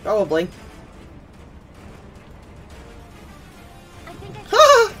 Probably. I think I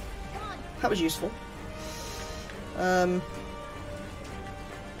Ah! Come on. That was useful.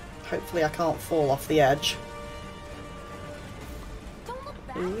 Hopefully I can't fall off the edge. Don't look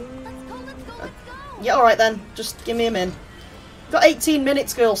back. Let's go, let's go, let's go. Yeah, alright then. Just give me a min. Got 18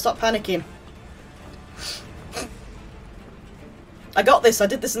 minutes, girl. Stop panicking. I got this. I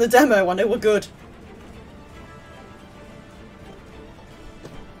did this in the demo. I know we're good.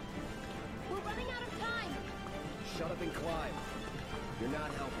 We're running out of time. Shut up and climb. You're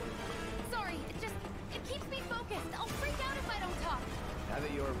not helping. Sorry, it keeps me focused. I'll freak out if I don't talk. Have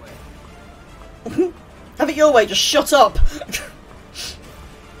it your way. Have it your way. Just shut up.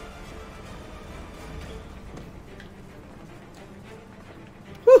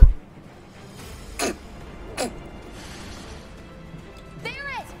 Whew.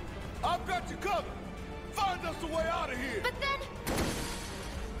 Barrett! I've got you covered. Find us a way out of here. But then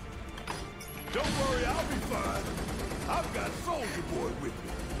Don't worry, I'll be fine. I've got Soldier Boy with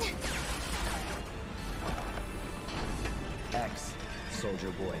me. X,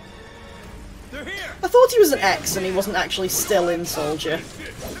 Soldier Boy. They're here. I thought he was an X and he wasn't actually still in Soldier.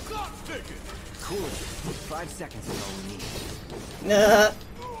 Shit, the clock's ticking. Cool. 5 seconds is all we need. Nah.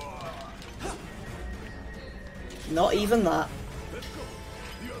 Not even that. Let's go.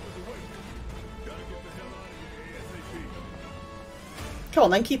 The others are waiting. Gotta get the hell out of here ASAP. Come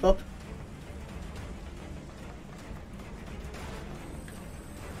on then, keep up.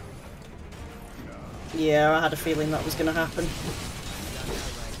 Yeah, I had a feeling that was going to happen.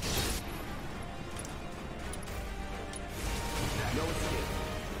 No escape.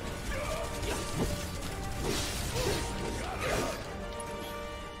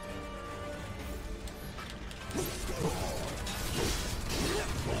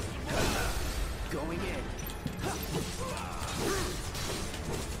 Going in.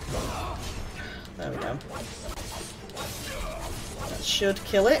 There we go. That should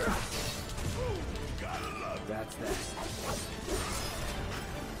kill it. That's that.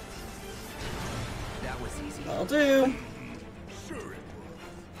 That was easy. That'll do.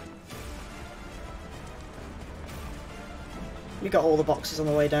 We got all the boxes on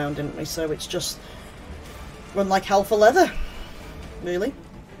the way down, didn't we? So it's just run like hell for leather, really.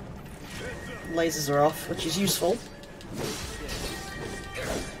 Lasers are off, which is useful.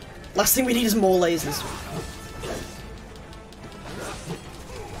 Last thing we need is more lasers.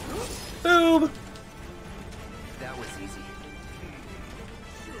 Boom! That was easy.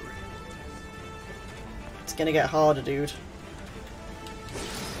 It's gonna get harder, dude.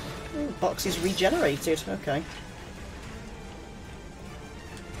 Ooh, box is regenerated. Okay.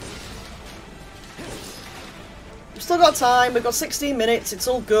 We've still got time. We've got 16 minutes. It's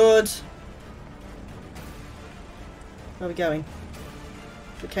all good. Where are we going?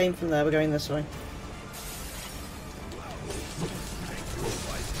 We came from there. We're going this way.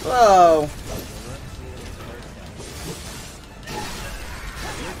 Whoa.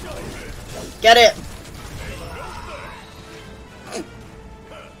 Get it.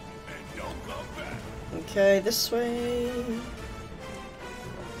 Okay, this way.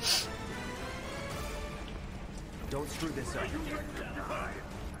 Don't screw this up.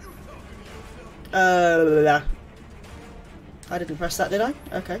 I didn't press that, did I?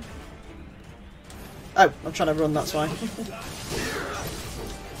 Okay. Oh, I'm trying to run, that's why. No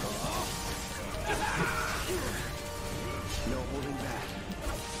holding back.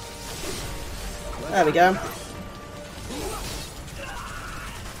 There we go.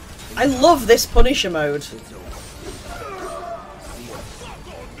 I love this Punisher mode.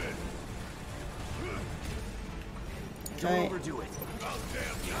 Don't Okay. overdo it.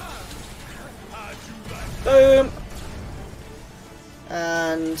 Boom.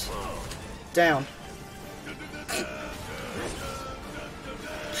 And down.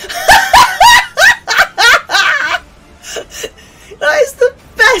 That is the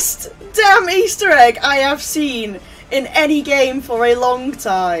best damn Easter egg I have seen in any game for a long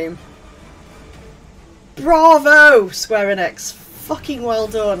time. Bravo, Square Enix. Fucking well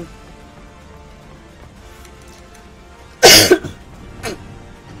done.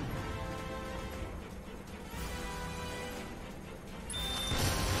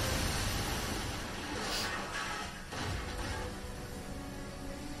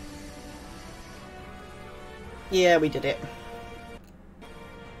 Yeah, we did it.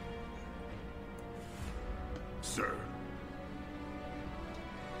 Sir.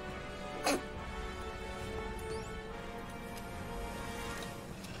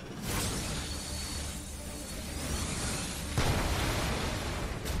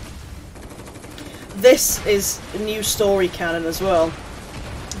 This is a new story canon as well.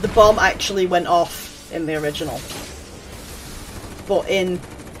 The bomb actually went off in the original, but in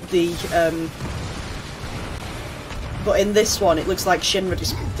this one, it looks like Shinra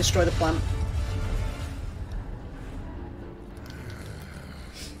destroyed the plant.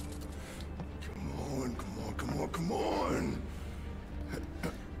 Come on.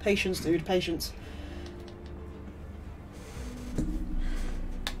 Patience, dude, patience.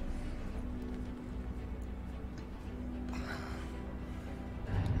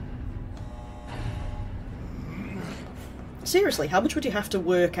 Seriously, how much would you have to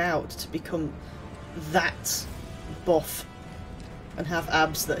work out to become that buff and have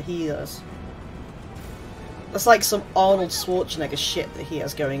abs that he does? That's like some Arnold Schwarzenegger shit that he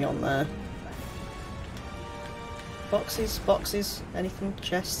has going on there. Boxes? Boxes? Anything?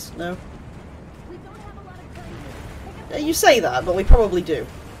 Chests? No? Yeah, you say that, but we probably do.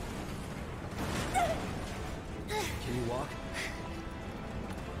 Can you walk?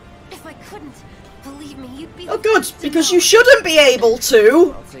 If I couldn't, believe me, you'd be. Oh good, because you shouldn't be able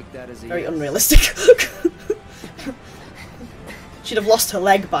to! I'll take that as a Very yes. unrealistic. She'd have lost her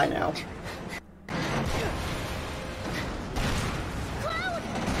leg by now.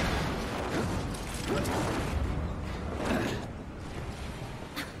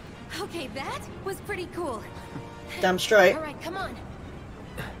 Okay, that was pretty cool. Damn straight. All right, come on.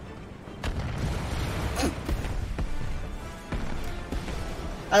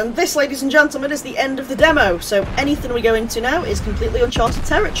 And this, ladies and gentlemen, is the end of the demo, so anything we go into now is completely uncharted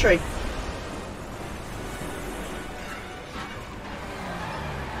territory.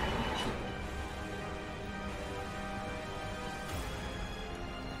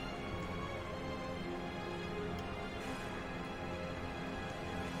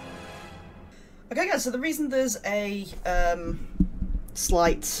 Okay guys, so the reason there's a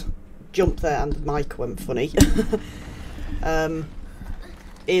slight jump there and the mic went funny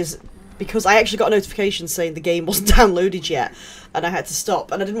is because I actually got a notification saying the game wasn't downloaded yet and I had to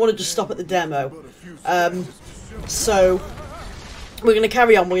stop, and I didn't want to just stop at the demo. So we're going to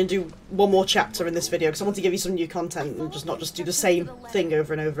carry on, we're going to do one more chapter in this video because I want to give you some new content and just not just do the same thing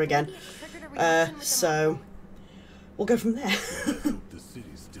over and over again. So we'll go from there. The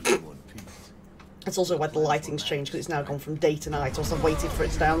city's still in one piece. It's also why the lighting's changed, because it's now gone from day to night, whilst I've waited for it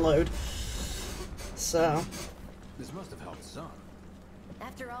to download. So... This must have helped some.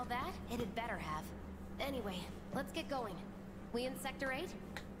 After all that, it had better have. Anyway, let's get going. We in Sector 8?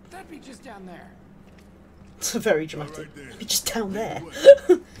 That'd be just down there. It's very dramatic. It's just down there.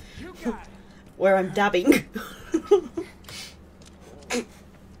 You got it. Where I'm dabbing.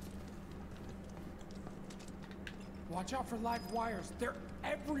 Watch out for live wires. They're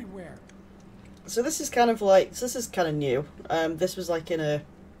everywhere. So this is kind of like... this is kind of new. This was like in a...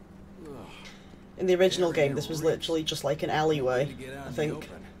 in the original game, this was literally just like an alleyway, I think.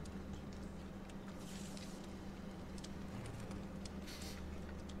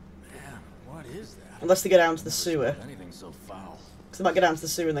 Man, what is that? Unless they go down to the sewer. Anything so foul. Because they might go down to the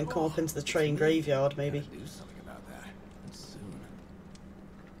sewer and then come up into the train graveyard, maybe. Do something about that. And soon.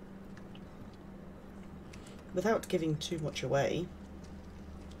 Without giving too much away.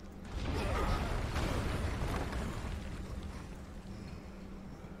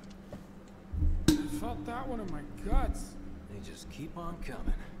 I felt that one in my guts. They just keep on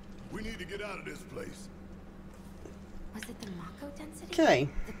coming. We need to get out of this place. Was it the Mako density? Okay.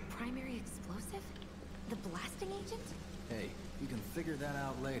 The primary explosive? The blasting agent? Hey, you can figure that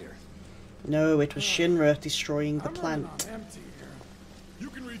out later. No, it was Shinra destroying the I'm running plant. on empty here. You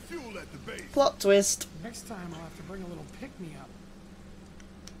can refuel at the base. Plot twist. Next time I'll have to bring a little pick-me-up.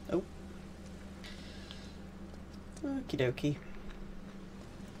 Oh. Okie dokie.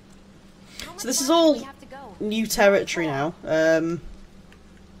 How much So this is farther do all we have to go? new territory now.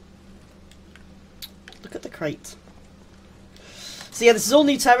 Look at the crate. So yeah, this is all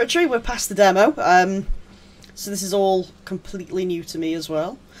new territory. We're past the demo. So this is all completely new to me as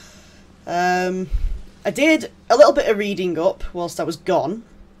well. I did a little bit of reading up whilst I was gone,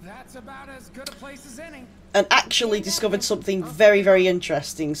 That's about as good a place as any. and actually discovered something very, very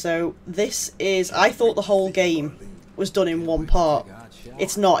interesting. So this is... I thought the whole game was done in one part.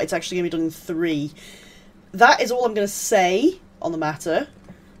 It's not. It's actually going to be done in 3. That is all I'm going to say on the matter.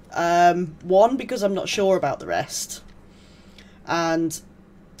 1, because I'm not sure about the rest. And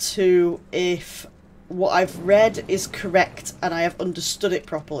 2, if what I've read is correct and I have understood it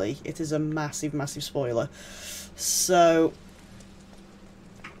properly, it is a massive, massive spoiler. So,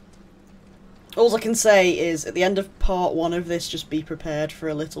 all I can say is, at the end of part 1 of this, just be prepared for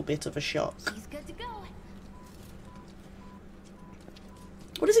a little bit of a shock. She's good to go.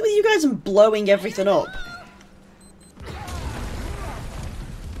 What is it with you guys and blowing everything up?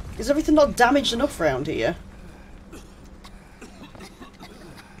 Is everything not damaged enough around here?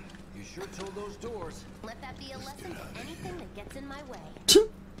 You sure told those doors. Let that be a lesson to anything that gets in my way.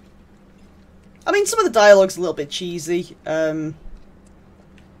 I mean, some of the dialogue's a little bit cheesy,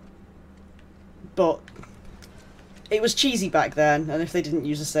 but it was cheesy back then, and if they didn't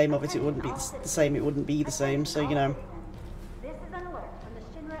use the same of it, it wouldn't be the same, it wouldn't be the same, so, you know. This is an alert from the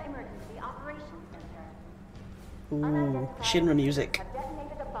Shinra Emergency Operations Center. Ooh, Shinra music. Have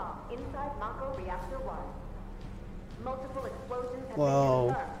detonated a bomb inside Mako Reactor 1. Multiple explosions have Whoa.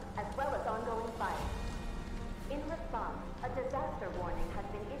 been confirmed, as well as ongoing fire. In response, a disaster warning has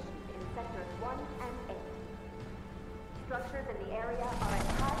been issued in sectors 1 and 8. Structures in the area are at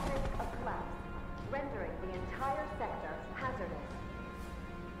high risk of collapse, rendering the entire sector hazardous.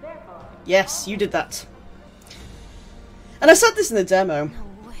 Therefore, Yes, you did that. And I said this in the demo. No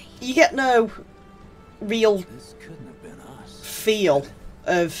way. You get no real This couldn't have been us. feel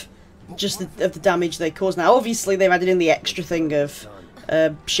of just the damage they cause. Now, obviously, they've added in the extra thing of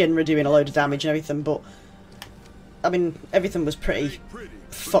Shinra doing a load of damage and everything, but I mean, everything was pretty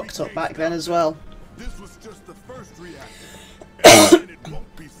fucked up back then as well. This was just the first reactor. And it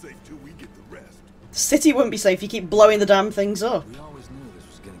won't be safe till we get the rest. The city wouldn't be safe if you keep blowing the damn things up. We always knew this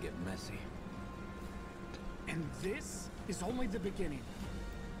was gonna get messy. And this is only the beginning.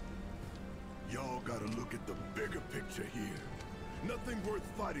 Y'all gotta look at the bigger picture here. Nothing worth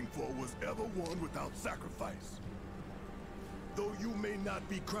fighting for was ever won without sacrifice. Though you may not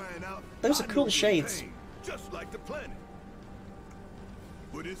be crying out, Those are I know cool your shades. pain, just like the planet.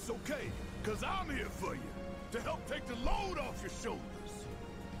 But it's okay, cause I'm here for you, to help take the load off your shoulders.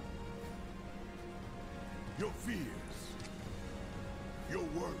 Your fears, your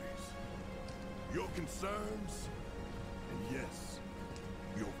worries, your concerns, and yes,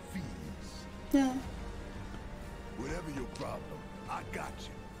 your fears. Yeah. Whatever your problem, I got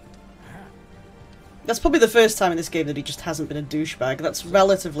you. That's probably the first time in this game that he just hasn't been a douchebag. That's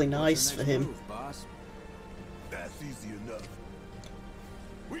relatively nice for him. Move, boss. That's easy enough.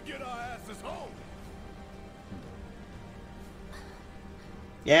 We get our asses home.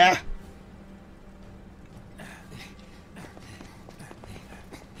 Yeah.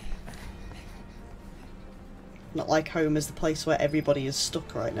 Not like home is the place where everybody is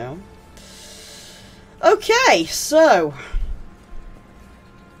stuck right now. Okay, so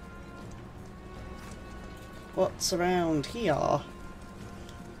what's around here?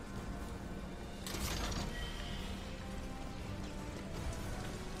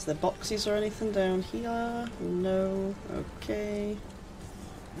 Is there boxes or anything down here? No. Okay.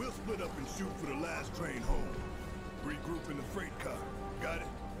 We'll split up and shoot for the last train home. Regroup in the freight car. Got it?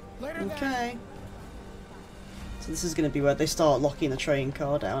 Later then. Okay. So this is going to be where they start locking the train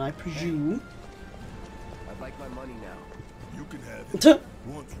car down, I presume. I'd like my money now. You can have it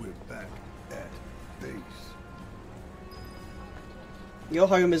once we're back at base. Your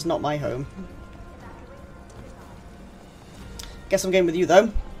home is not my home. Guess I'm going with you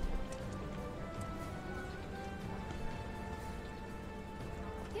though.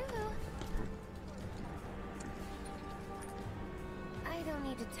 Yoo-hoo. I don't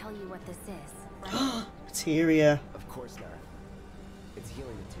need to tell you what this is, right? Materia. Of course not. It's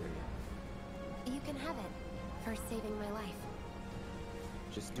healing material. You can have it for saving my life.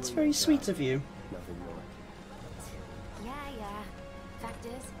 Just doing It's my very job, sweet of you. nothing more. Yeah, yeah. Fact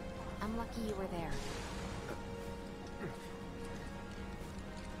is, I'm lucky you were there.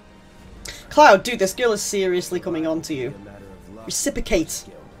 Cloud, dude, this girl is seriously coming on to you. Be a matter of luck, Reciprocate.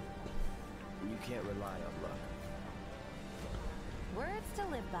 skill. You can't rely on luck. Words to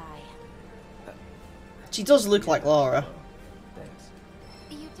live by. She does look like Laura. Thanks.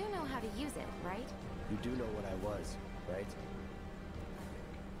 You do know how to use it, right? You do know what I was, right?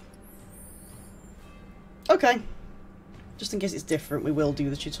 Okay. Just in case it's different, we will do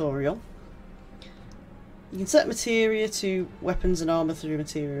the tutorial. You can set materia to weapons and armor through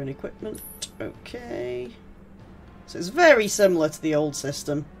materia and equipment. Okay. So it's very similar to the old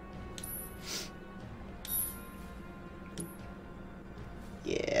system.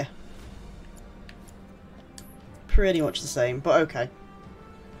 Yeah. Pretty much the same, but okay.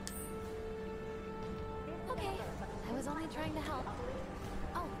 Okay. I was only trying to help.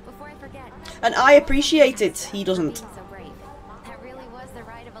 Oh, before I forget. And I appreciate it. He doesn't. Being so brave. That really was the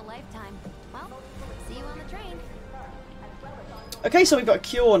ride of a lifetime. Well, see you on the train. Okay, so we've got a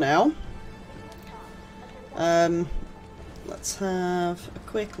cure now. Let's have a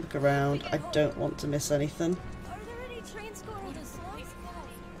quick look around. I don't want to miss anything. Are there any trains going to the slums?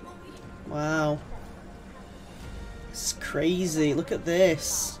 Wow. This is crazy. Look at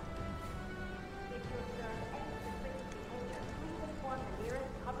this.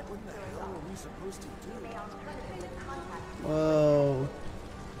 Whoa.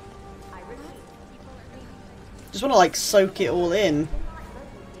 Just want to like soak it all in.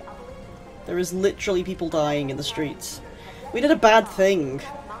 There is literally people dying in the streets. We did a bad thing.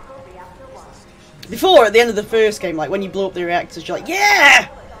 Before, at the end of the first game, like when you blow up the reactors, you're like, yeah!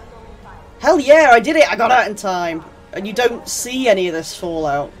 Hell yeah, I did it, I got out in time. And you don't see any of this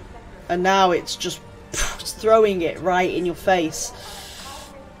fallout. And now it's just throwing it right in your face.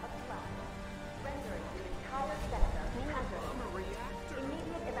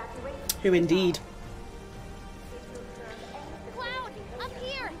 Who indeed? Cloud, up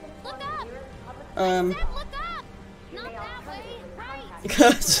here! Look up! Um, Look up! Not that way, right!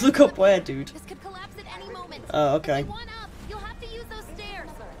 just look up where, dude? This could collapse at any moment. Oh, okay. If you want up, you'll have to use those stairs.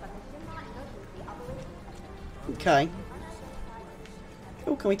 Okay.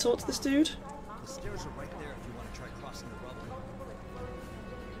 Oh, can we talk to this dude? The stairs are right there if you want to try crossing the rubble.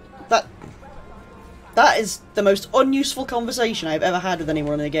 That is the most unuseful conversation I've ever had with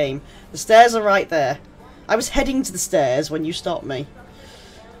anyone in a game. The stairs are right there. I was heading to the stairs when you stopped me.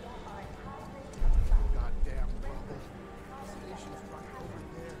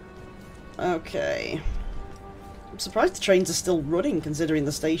 Okay. I'm surprised the trains are still running considering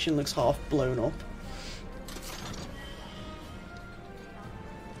the station looks half blown up.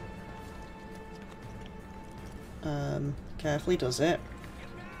 Carefully does it.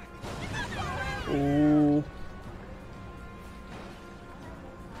 Ooh.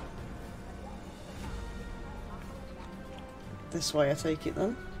 This way I take it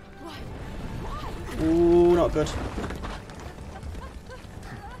then. Ooh, not good.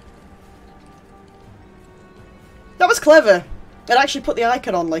 That was clever. It actually put the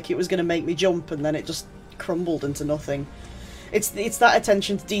icon on like it was going to make me jump and then it just crumbled into nothing. It's that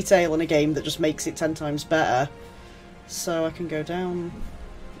attention to detail in a game that just makes it 10 times better. So I can go down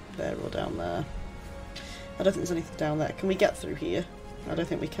there or down there. I don't think there's anything down there. Can we get through here? I don't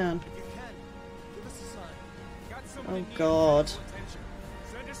think we can. Oh god.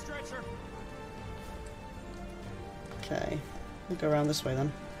 Okay. We'll go around this way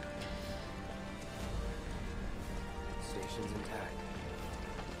then. Station's intact.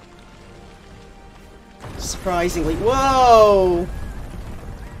 Surprisingly. Whoa!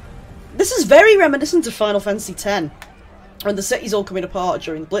 This is very reminiscent of Final Fantasy X. When the city's all coming apart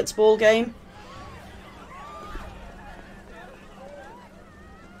during the Blitzball game.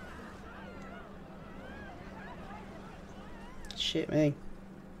 Shit me.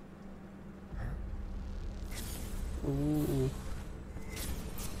 Ooh.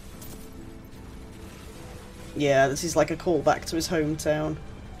 Yeah, this is like a callback to his hometown.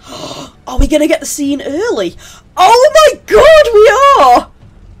 Are we gonna get the scene early? Oh my god, we are!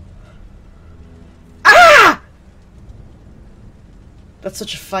 Ah! That's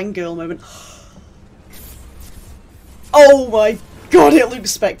such a fangirl moment. Oh my god, it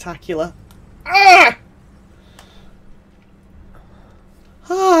looks spectacular. Ah!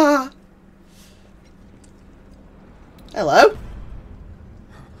 Ah! Hello?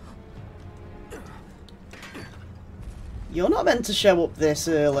 You're not meant to show up this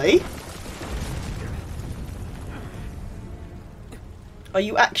early. Are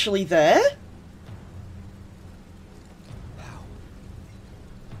you actually there?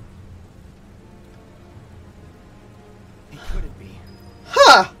 He couldn't be.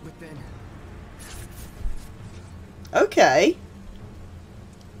 Huh! But then Okay.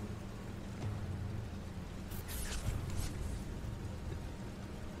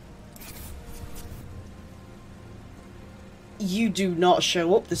 You do not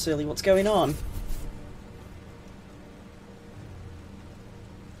show up this early. What's going on?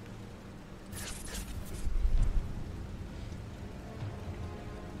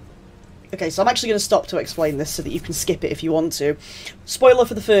 Okay, so I'm actually going to stop to explain this so that you can skip it if you want to. Spoiler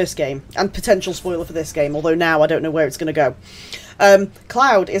for the first game, and potential spoiler for this game, although now I don't know where it's going to go.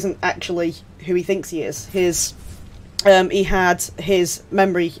 Cloud isn't actually who he thinks he is. He had his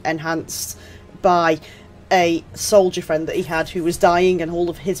memory enhanced by a soldier friend that he had who was dying, and all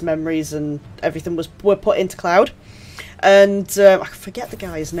of his memories and everything were put into Cloud. And I forget the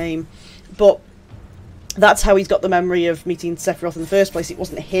guy's name, but that's how he's got the memory of meeting Sephiroth in the first place. It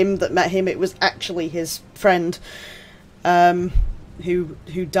wasn't him that met him, it was actually his friend.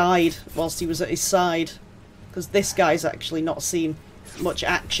 who died whilst he was at his side, because this guy's actually not seen much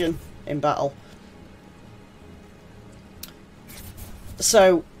action in battle.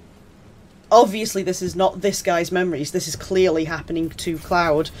 So obviously this is not this guy's memories, this is clearly happening to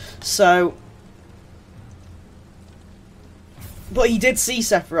Cloud. So, but he did see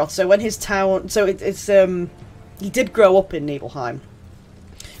Sephiroth, so when his town, so he did grow up in Nibelheim,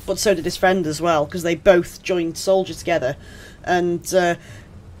 but so did his friend as well, because they both joined soldiers together. And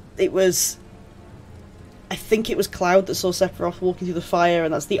it was, I think it was Cloud that saw Sephiroth walking through the fire,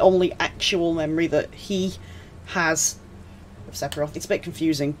 and that's the only actual memory that he has of Sephiroth. It's a bit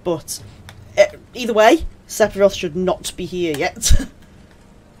confusing, but either way, Sephiroth should not be here yet.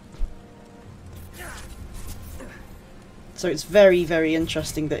 So it's very, very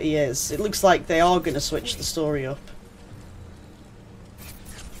interesting that he is. It looks like they are going to switch the story up.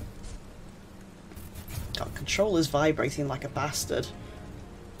 God, controller's vibrating like a bastard.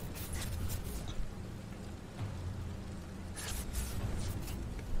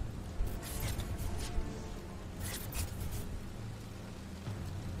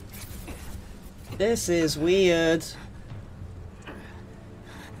 This is weird.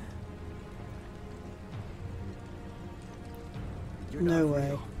 You're No not way.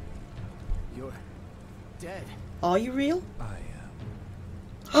 real. You're dead. Are you real? I am.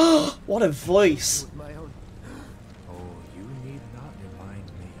 Oh, what a voice. With my own. Oh, you need not remind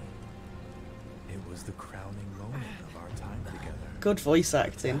me. It was the crowning moment of our time together. Good voice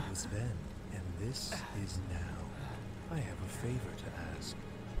acting. That was then, and this is now. I have a favor to ask.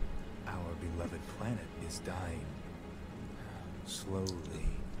 Our beloved planet is dying. Slowly.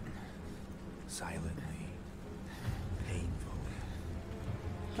 Silently. Painfully.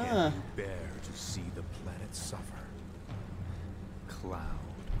 Can Huh. you bear to see the planet suffer? Cloud.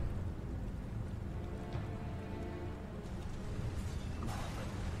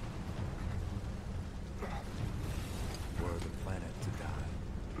 Were the planet to die,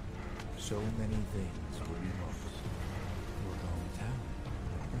 so many things would be lost. Your hometown,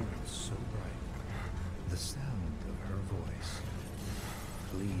 it was so bright. The sound of her voice,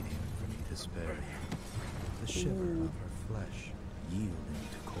 pleading for me to spare you. The shiver of her flesh, yielding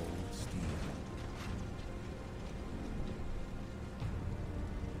to cold steel.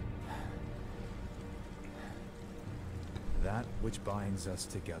 That which binds us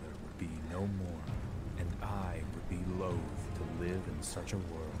together would be no more, and I would be loath to live in such a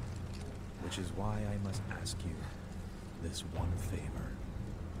world, which is why I must ask you this one favor.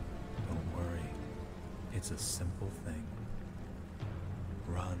 Don't worry, it's a simple thing.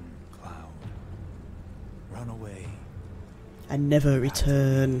 Run, Cloud. Run away. And never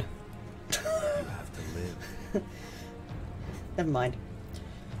return. You have to live. Never mind.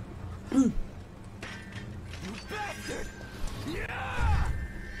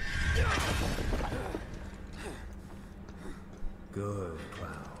 Good,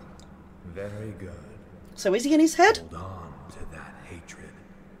 Cloud. Very good. So is he in his head? Hold on to that hatred.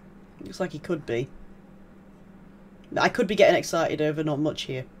 Looks like he could be. I could be getting excited over not much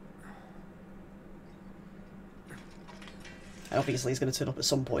here. And obviously he's going to turn up at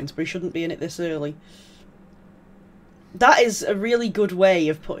some point, but he shouldn't be in it this early. That is a really good way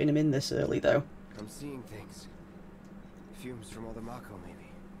of putting him in this early, though. I'm seeing things. Fumes from all the Mako, maybe.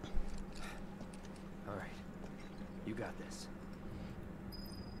 Alright. You got this.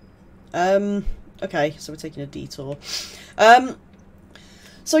 Okay, so we're taking a detour.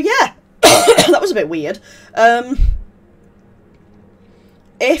 So yeah, that was a bit weird.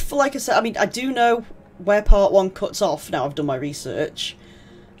 If, like I said, I mean, I do know where part 1 cuts off now I've done my research,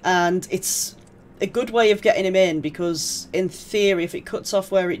 and it's a good way of getting him in, because in theory, if it cuts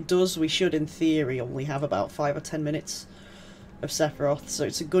off where it does, we should, in theory, only have about 5 or 10 minutes of Sephiroth, so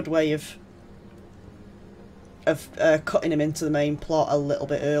it's a good way of cutting him into the main plot a little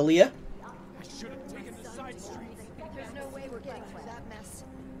bit earlier. There's no way we're getting through that mess.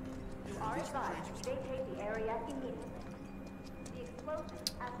 You are advised to vacate the area immediately. The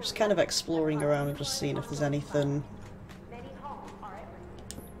explosives at the Just kind of exploring around and just seeing if there's anything. many homes are at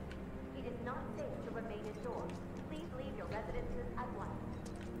risk. It is not safe to remain indoors. Please leave your residences at once.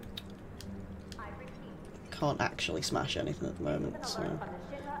 I repeat. Can't actually smash anything at the moment, so.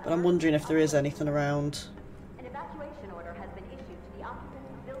 But I'm wondering if there is anything around. An evacuation order has been issued to the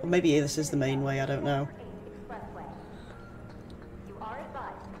occupants of building Or maybe this is the main way, I don't know. Expressway. You are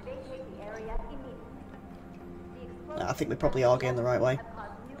advised to vacate the area immediately. The explosives I think we probably are going the right way. have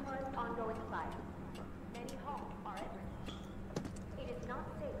caused numerous ongoing fires. Many homes are at risk. It is not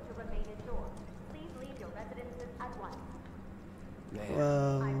safe to remain indoors. Please leave your residences at once. Man,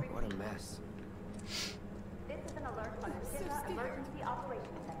 Whoa. what a mess. This is an alert on the Shiva emergency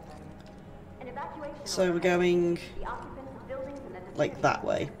So we're going like that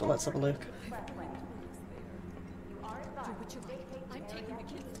way, but let's have a look.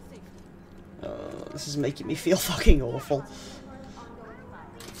 Oh, this is making me feel fucking awful.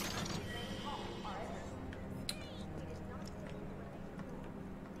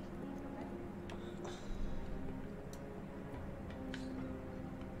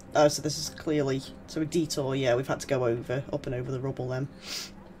 Oh, so this is clearly... So a detour, yeah, we've had to go over, up and over the rubble then.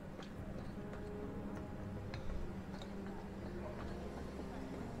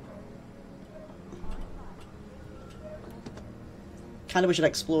 Kinda wish I'd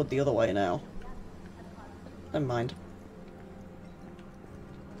explored the other way now. Never mind.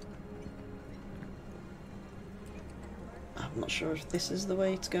 I'm not sure if this is the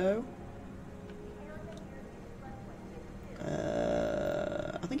way to go.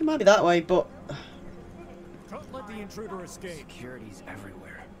 I think it might be that way, but... Don't let the intruder escape. Security's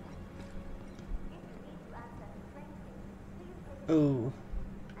everywhere. Ooh.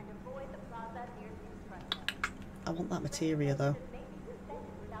 I want that materia though.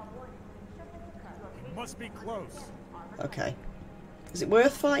 Must be close. Okay. Is it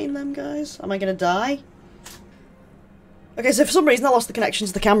worth fighting them, guys? Am I gonna die? Okay, so for some reason I lost the connection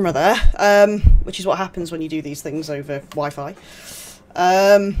to the camera there, which is what happens when you do these things over Wi-Fi.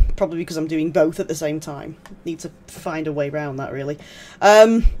 Probably because I'm doing both at the same time. Need to find a way around that, really.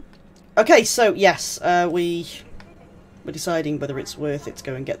 Okay, so yes, we're deciding whether it's worth it to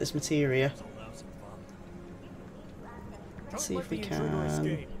go and get this materia. Let's see if we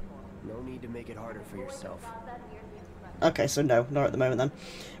can... No need to make it harder for yourself. Okay, so no, not at the moment then.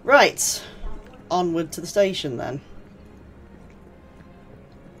 Right, onward to the station then.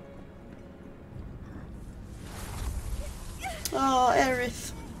 Oh,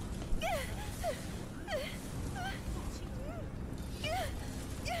 Aerith.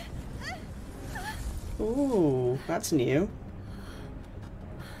 Ooh, that's new.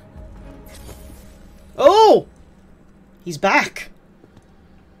 Oh! He's back!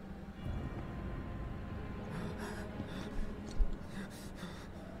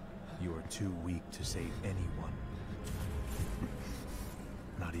 You are too weak to save anyone.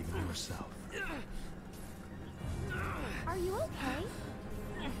 Not even yourself. Are you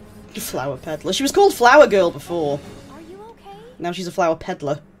okay? Flower peddler. She was called Flower Girl before. Are you okay? Now she's a flower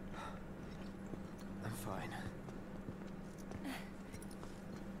peddler. I'm fine.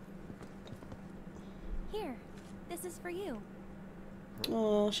 Here, this is for you.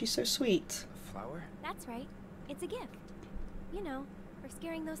 Oh, she's so sweet. A flower? That's right. It's a gift. You know, for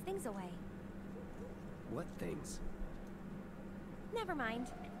scaring those things away. What things? Never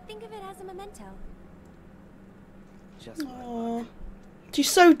mind. Think of it as a memento. Just my Aww. luck. She's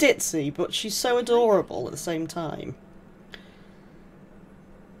so ditzy, but she's so adorable at the same time.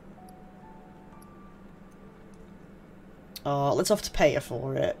 Oh, let's have to pay her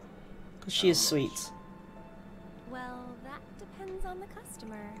for it. Because she is sweet. Well, that depends on the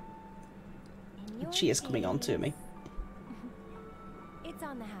customer. In your She is coming on to case, me. It's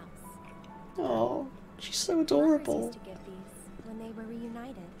on the house. Oh, she's so Lovers adorable. used to give these when they were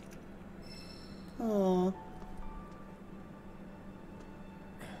reunited. Oh.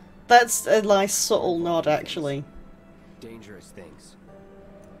 That's a nice subtle nod, actually. Dangerous things.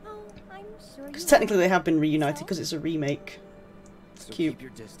 Oh, I'm sure you Because technically are. they have been reunited because it's a remake. So Cute. keep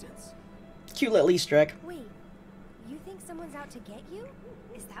your distance. Cute little Easter egg. Wait, you think someone's out to get you?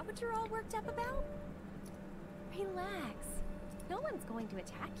 Is that what you're all worked up about? Relax. No one's going to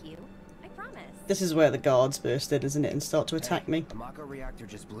attack you. I promise. This is where the guards burst in, isn't it, and start to attack me. A Mako reactor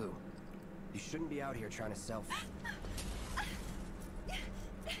just blew. You shouldn't be out here trying to sell.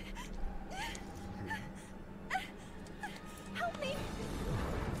 Help me!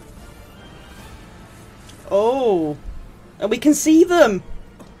 Oh. And we can see them.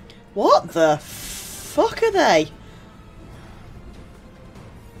 What the fuck are they?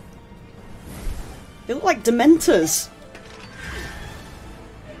 They look like Dementors.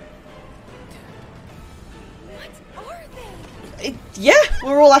 What are they? Yeah,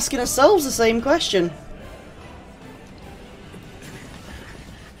 we're all asking ourselves the same question.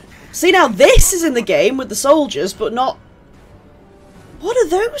 See, now this is in the game with the soldiers, but not... What are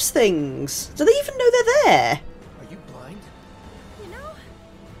those things? Do they even know they're there? Are you blind? You know,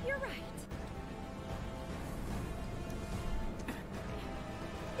 you're right.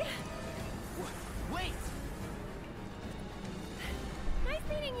 Wait! Nice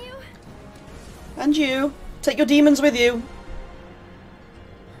meeting you. And you. Take your demons with you.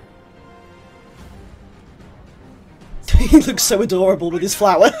 He looks so adorable with his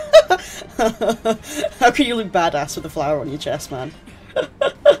flower. How can you look badass with a flower on your chest, man?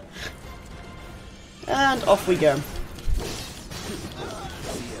 And off we go.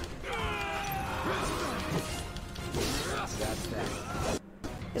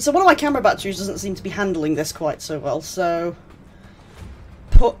 So one of my camera batteries doesn't seem to be handling this quite so well, so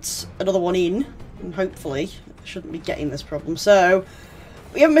put another one in, and hopefully I shouldn't be getting this problem. So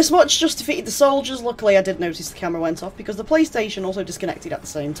we haven't missed much, just defeated the soldiers. Luckily I did notice the camera went off because the PlayStation also disconnected at the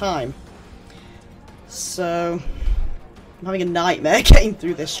same time. So I'm having a nightmare getting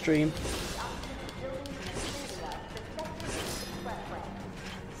through this stream.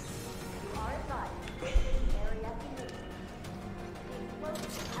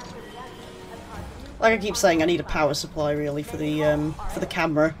 Like I keep saying, I need a power supply really for the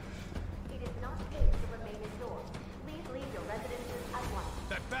camera.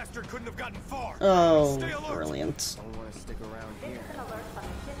 That bastard couldn't have gotten far. Oh, Stay alert. brilliant. Don't want to stick around here.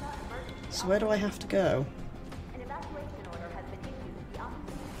 So where do I have to go? An evacuation order has been issued to the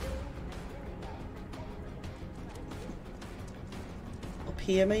occupied buildings. Up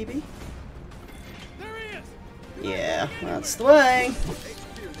here maybe? There he is. Yeah, that's the way.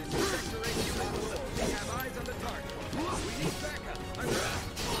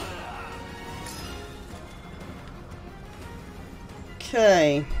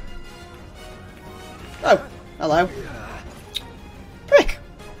 Okay. Oh, hello. Prick!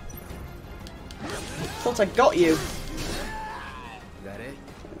 Thought I got you. Is that it?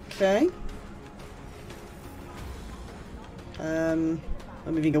 Okay. I'm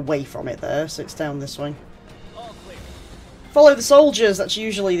moving away from it there, so it's down this way. Follow the soldiers, that's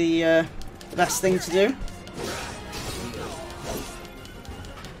usually the best thing to do.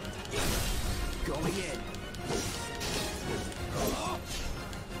 Going in.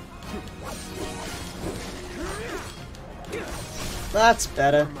 That's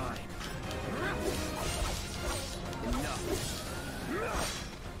better.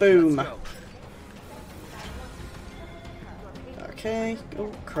 Boom. Okay,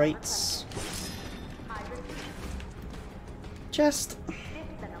 oh, crates. Chest.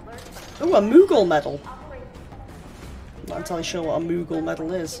 Oh, a Moogle medal. I'm not entirely sure what a Moogle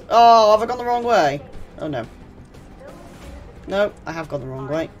medal is. Oh, have I gone the wrong way? Oh no. No, I have gone the wrong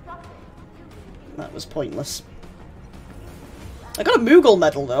way. That was pointless. I got a Moogle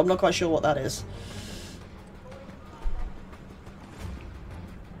medal though, I'm not quite sure what that is.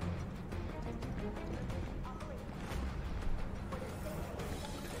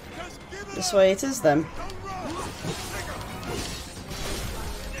 This way it is then.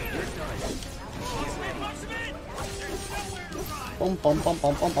 Bum bum bum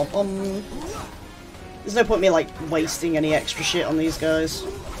bum bum bum bum. There's no point in me like wasting any extra shit on these guys.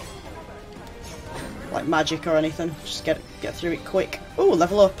 Like magic or anything. Just get through it quick. Oh,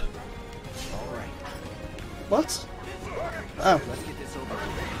 level up. What? Oh.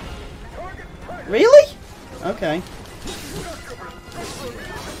 Really? Okay.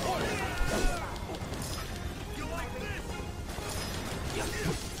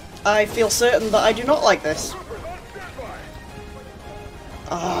 I feel certain that I do not like this.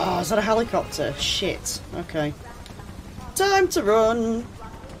 Oh, is that a helicopter? Shit. Okay. Time to run.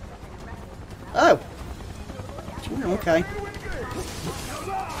 Oh. Okay.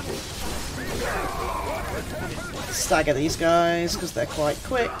 Stagger these guys because they're quite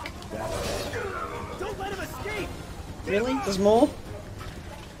quick. Don't let him escape. Really? There's more?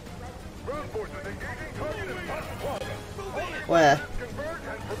 Where?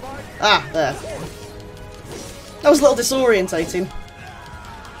 Ah, there. That was a little disorientating.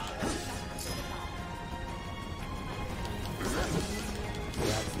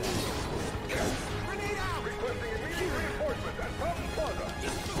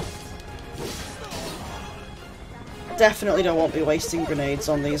 Definitely don't want to be wasting grenades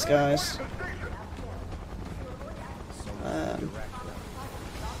on these guys.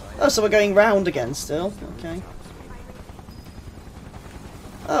 Oh, so we're going round again still. Okay.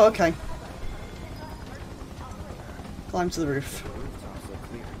 Oh, okay. Climb to the roof.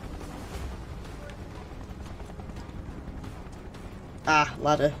 Ah,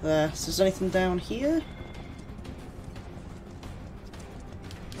 ladder there. So is there anything down here?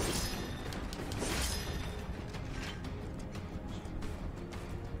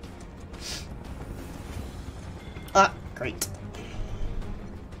 Ah, great.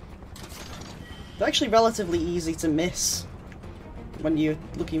 They're actually relatively easy to miss when you're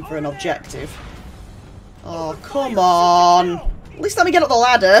looking for an objective. Oh, come on! At least let me get up the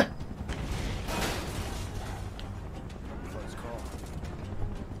ladder!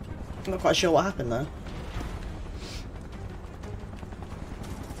 I'm not quite sure what happened there.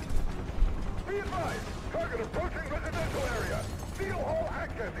 Be advised, target approaching residential area. Steel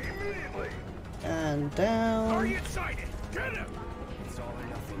And down. Get him! It's all or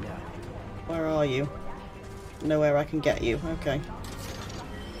nothing now. Where are you? Nowhere I can get you. Okay.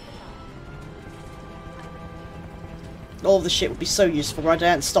 All of the shit would be so useful, but I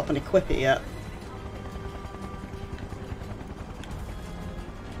didn't stop and equip it yet.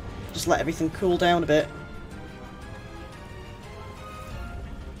 Just let everything cool down a bit.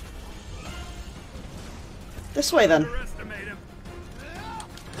 This way then.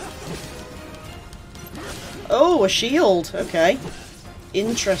 Oh, a shield. Okay.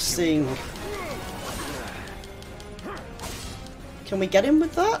 Interesting. Can we get him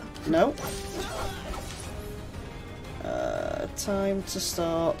with that? No. Time to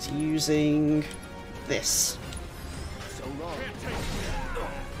start using this. So long.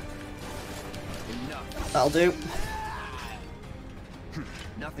 Enough. That'll do.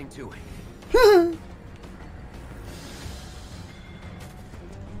 Nothing to it.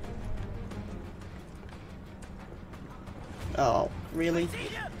 Oh, really?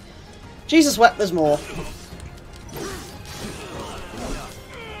 Jesus wept, there's more.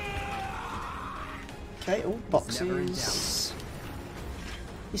 Okay, oh, boxes.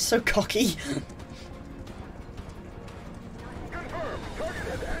 He's so cocky.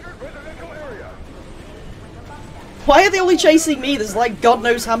 Why are they only chasing me? There's like God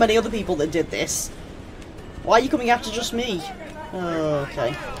knows how many other people that did this. Why are you coming after just me? Oh,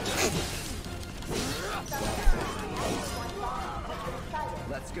 okay.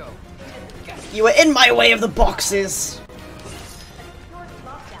 Let's go. You were in my way of the boxes!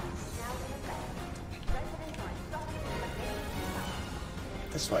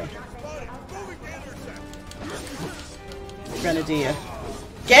 This way. Grenadier.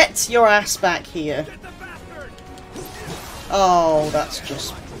 Get your ass back here. Oh, that's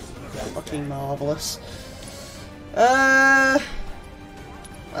just fucking marvellous.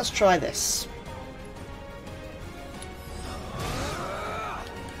 Let's try this.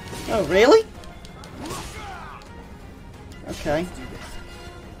 Oh, really? Okay.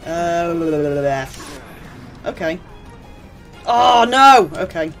 Okay. Oh, no!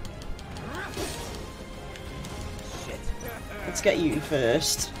 Okay. Let's get you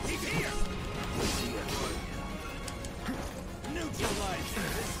first.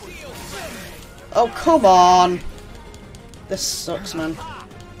 Oh, come on! This sucks, man.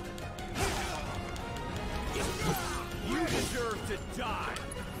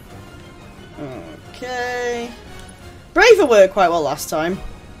 Okay. Braver worked quite well last time.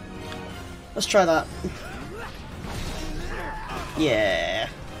 Let's try that. Yeah.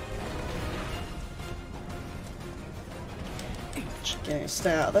 Okay,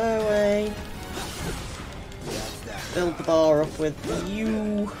 stay out of their way. Build the bar up with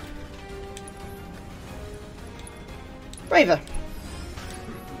you. Braver.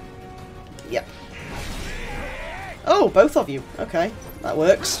 Yep. Oh, both of you. Okay, that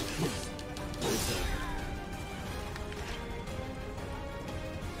works.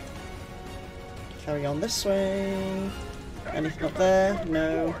 Carry on this way. Anything up there?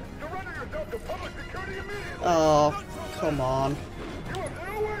 No. Oh, come on.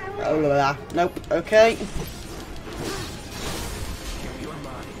 Oh, nope. Okay.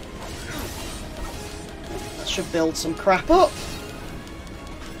 That should build some crap up.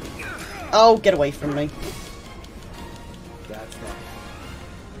 Oh, get away from me.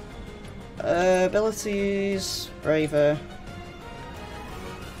 Abilities. Braver.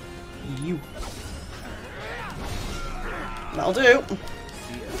 You. That'll do.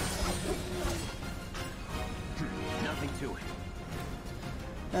 Nothing to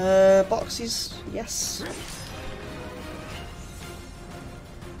it. Boxes, yes.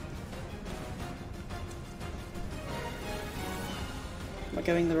 Am I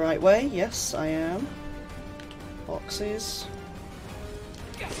going the right way? Yes, I am. Boxes.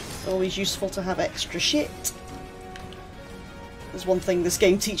 Always useful to have extra shit. There's one thing this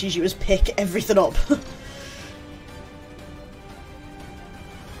game teaches you is pick everything up.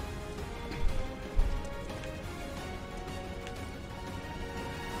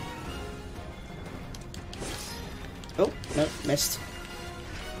 Oh, no, missed.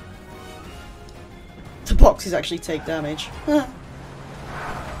 The boxes actually take damage.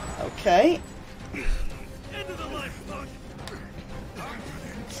 Okay. Into the lifeboat. I'm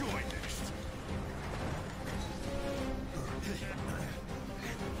gonna enjoy this.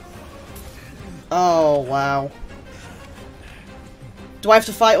 Oh, wow. Do I have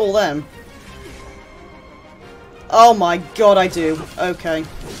to fight all them? Oh my god, I do. Okay.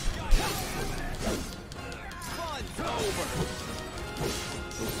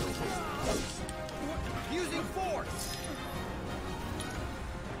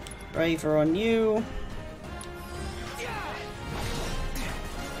 Braver on you.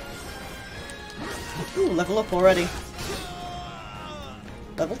 Ooh, level up already.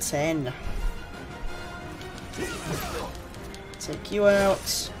 Level 10. Take you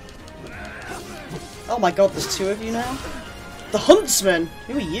out. Oh my god, there's 2 of you now? The Huntsman!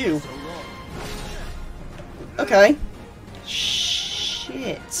 Who are you? Okay.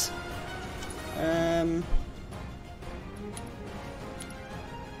 Shit.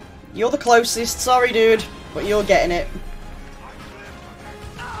 You're the closest. Sorry, dude. But you're getting it.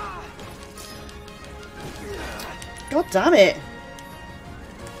 God damn it.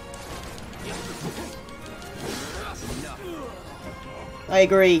 I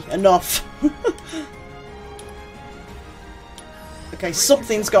agree. Enough. Okay,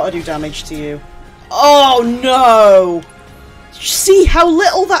 something's got to do damage to you. Oh no! Did you see how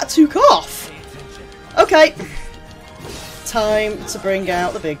little that took off? Okay. Time to bring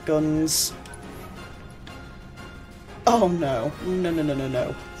out the big guns. Oh no. No, no, no, no,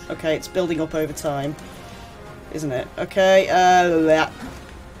 no. Okay, it's building up over time. Isn't it? Okay, yeah.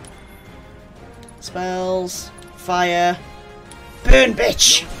 Spells. Fire. Burn,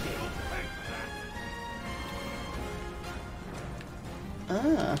 bitch!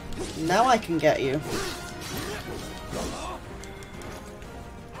 Ah, now I can get you.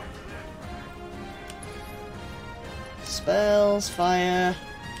 Spells, fire,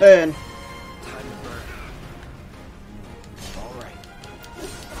 burn.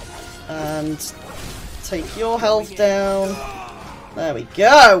 And take your health down. There we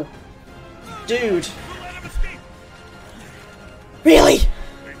go! Dude. Really?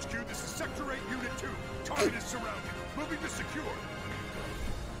 HQ, this is Sector 8, Unit 2. Target is surrounded. Moving to secure.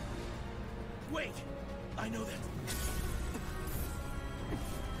 Wait! I know that.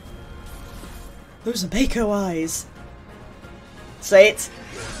 Those are Mako eyes. Say it.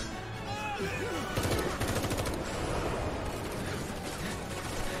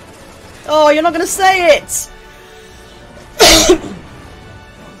 Oh, you're not gonna say it!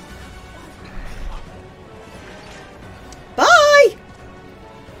 Bye!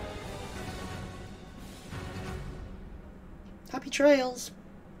 Happy trails.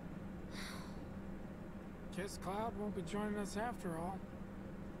 Guess Cloud won't be joining us after all.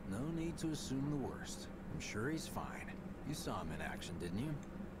 No need to assume the worst. I'm sure he's fine. You saw him in action, didn't you?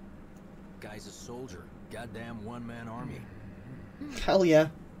 Guy's a soldier. Goddamn one-man army. Hell yeah.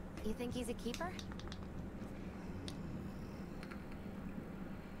 You think he's a keeper?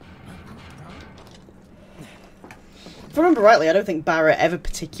 If I remember rightly, I don't think Barrett ever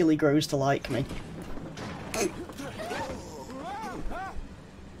particularly grows to like me.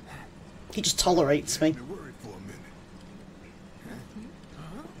 He just tolerates me.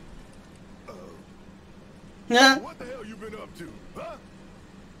 Yeah. What the hell you been up to, huh?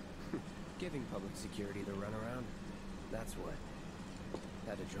 Giving public security the runaround. That's what.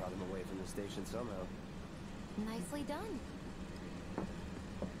 Had to draw them away from the station somehow. Nicely done.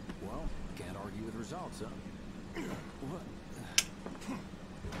 Well, can't argue with results, huh? What?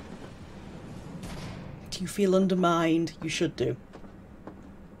 Do you feel undermined? You should do.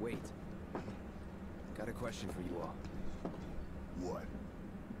 Wait. Got a question for you all. What?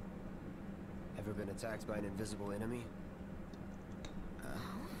 Ever been attacked by an invisible enemy?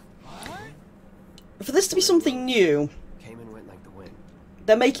 For this to be something new, Came and went like the wind.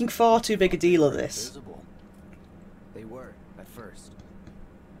 they're making far too big a deal of this. Invisible. They were, at first.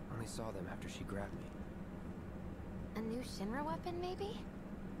 Only saw them after she grabbed me. A new Shinra weapon, maybe?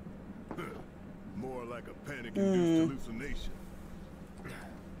 More like a panic-induced hallucination.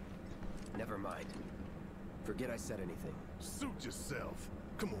 Never mind. Forget I said anything. Suit yourself.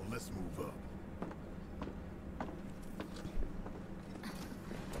 Come on, let's move up.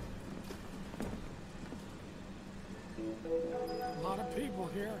 A lot of people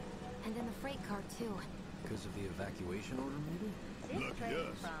here. And in the freight car, too. Because of the evacuation order, maybe? Lucky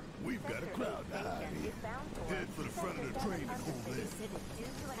us. We've got a crowd to hide in. Head for the front of the train and hold in. Due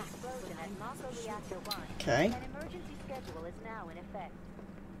to an explosion at Mako Reactor 1, Okay. an emergency schedule is now in effect.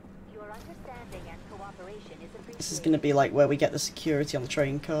 Your understanding and cooperation is appreciated. This is going to be like where we get the security on the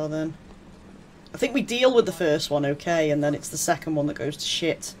train car then. I think we deal with the first one okay, and then it's the second one that goes to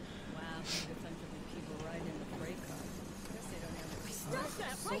shit.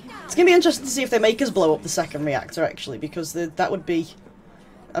 It's going to be interesting to see if they make us blow up the second reactor, actually, because that would be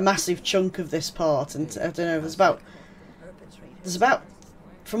a massive chunk of this part, and I don't know, there's about,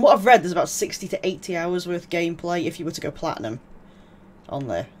 from what I've read, there's about 60 to 80 hours worth of gameplay if you were to go platinum on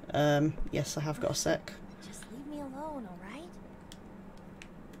there. Yes, I have got a sec. Just leave me alone, alright?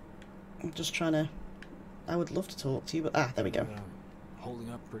 I'm just trying to, I would love to talk to you, but, there we go. Holding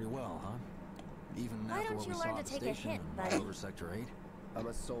up pretty well, huh? Even Why after don't what you we learn saw to at the take a station hint, and buddy? over Sector 8? I'm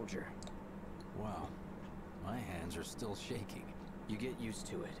a soldier. Wow. My hands are still shaking. You get used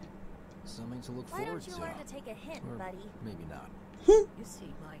to it. Something to look Why forward don't you to. learn to take a hint, Or buddy? maybe not. You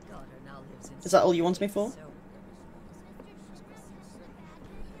see, my daughter now lives in. Is that all you want me for?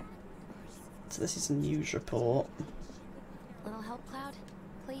 So this is a news report. Little help, Cloud?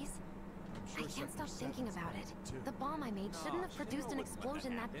 Please? I can't stop thinking about it. The bomb I made shouldn't have produced an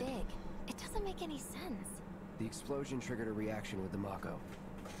explosion that big. It doesn't make any sense. The explosion triggered a reaction with the Mako.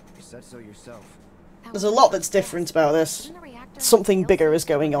 You said so yourself. There's a lot that's different about this. Didn't the reactor have Something fail bigger is safes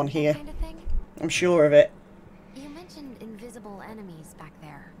going or on that here. kind of thing? I'm sure of it. You mentioned invisible enemies back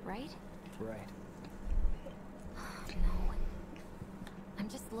there, right? Right. No. I'm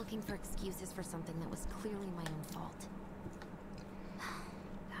just looking for excuses for something that was clearly my own fault.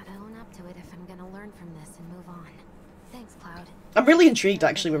 Gotta own up to it if I'm gonna learn from this and move on. Thanks, Cloud. I'm really intrigued,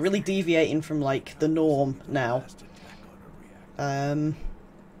 actually. We're really deviating from, like, the norm now. And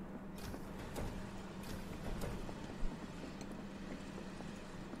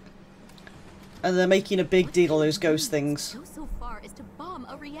they're making a big deal of those ghost things. Go so far as to bomb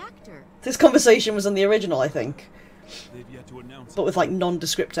a reactor. This conversation was in the original, I think. They've yet to announce But with, like,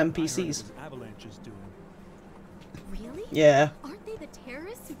 nondescript I heard it NPCs. was Avalanche's doing. Really? Yeah. Aren't they the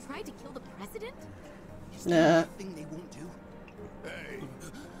terrorists who tried to kill the president? Nah. Thing they won't do. Hey,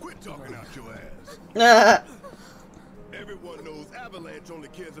 quit talking out your ass. Nah. Everyone knows Avalanche only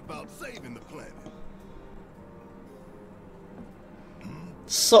cares about saving the planet.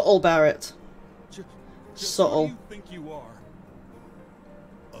 Subtle, Barrett. Just Subtle. Who do you think you are?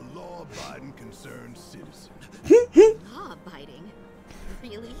 A law-abiding, concerned citizen. Law-abiding?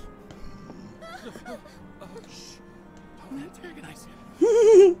 Really? Shh. Don't antagonize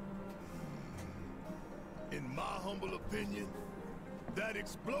him. In my humble opinion, that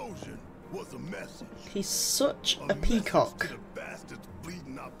explosion was a message. He's such a message peacock. to the bastards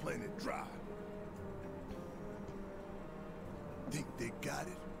bleeding our planet dry. Think they got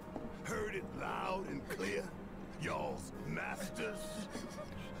it? Heard it loud and clear? Y'all's masters?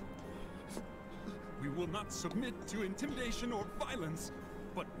 We will not submit to intimidation or violence,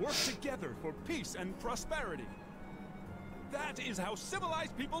 but work together for peace and prosperity. That is how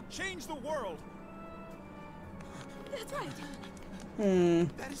civilized people change the world. That's right.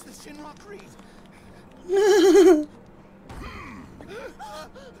 That is the Shinra Creed.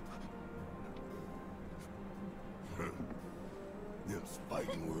 Them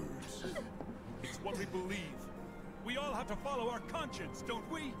fighting words. It's what we believe. We all have to follow our conscience, don't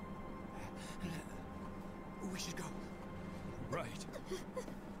we? We should go. Right.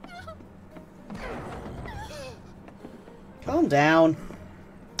 Calm down.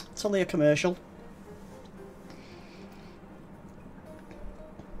 It's only a commercial.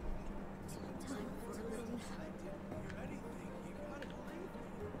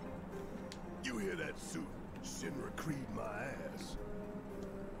 You hear that suit? Shinra Creed my ass.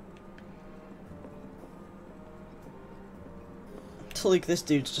 It's like this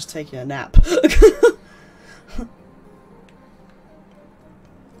dude's just taking a nap.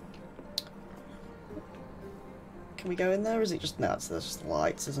 Can we go in there? Or is it just no? It's just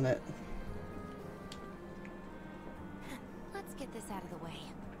lights, isn't it? Let's get this out of the way.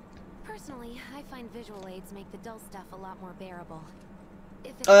 Personally, I find visual aids make the dull stuff a lot more bearable.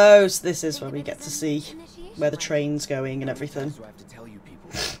 If it Oh, helps, so this is think where of we it get as to an see initiation where the lesson. train's going and everything. So I have to tell you people,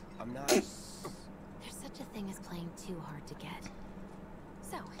 I'm not. There's such a thing as playing too hard to get.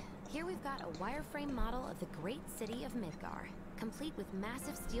 So, here we've got a wireframe model of the great city of Midgar, complete with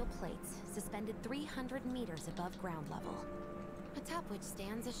massive steel plates suspended 300 meters above ground level. Atop which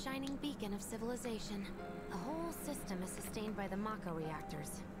stands a shining beacon of civilization. The whole system is sustained by the Mako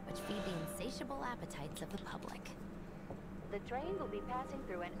reactors, which feed the insatiable appetites of the public. The train will be passing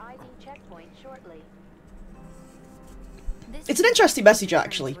through an ID checkpoint shortly. It's an interesting message,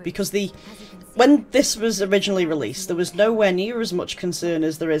 actually, because when this was originally released, there was nowhere near as much concern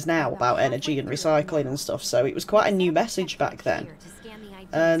as there is now about energy and recycling and stuff, so it was quite a new message back then.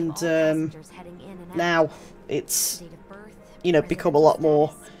 And now it's, you know, become a lot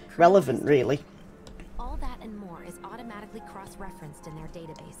more relevant, really. All that and more is automatically cross-referenced in their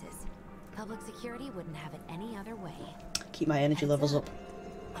databases. Public security wouldn't have it any other way. Keep my energy levels up.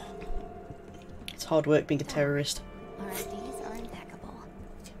 It's hard work being a terrorist. RFDs are impeccable.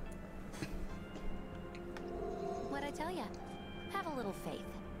 What'd I tell ya? Have a little faith.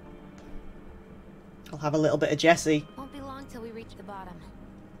 I'll have a little bit of Jessie. Won't be long till we reach the bottom.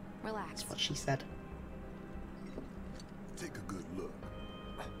 Relax. That's what she said. Take a good look.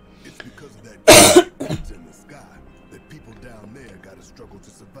 It's because of that that's in the sky. that people down there gotta struggle to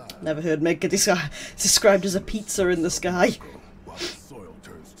survive. Never heard Midgar described as a pizza in the sky. While the soil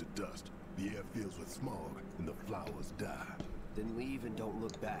turns to dust, the air fills with smog, and the flowers die. Then leave and don't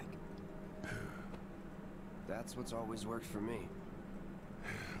look back. That's what's always worked for me.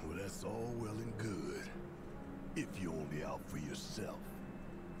 Well, that's all well and good. If you're only out for yourself.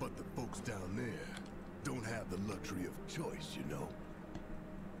 But the folks down there don't have the luxury of choice, you know.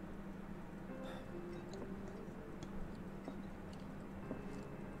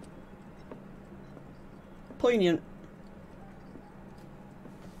 Poignant.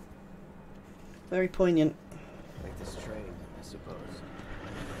 Very poignant. Like this train, I suppose.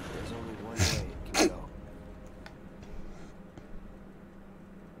 There's only one way it can go.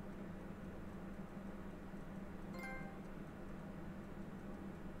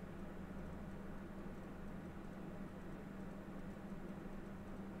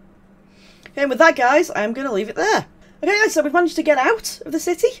 Okay, and with that, guys, I'm going to leave it there. Okay, guys, so we've managed to get out of the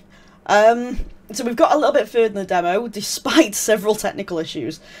city. So we've got a little bit further in the demo, despite several technical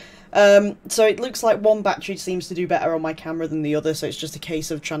issues. So it looks like one battery seems to do better on my camera than the other, so it's just a case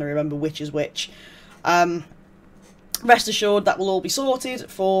of trying to remember which is which. Rest assured, that will all be sorted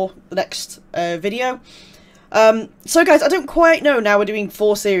for the next video. So guys, I don't quite know, now we're doing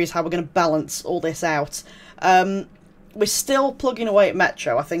 4 series, how we're going to balance all this out. We're still plugging away at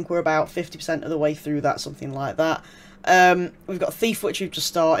Metro. I think we're about 50% of the way through that, something like that. We've got Thief, which we've just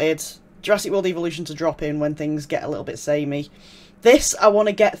started. Jurassic World Evolution to drop in when things get a little bit samey. This I want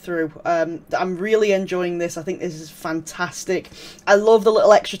to get through. I'm really enjoying this. I think this is fantastic. I love the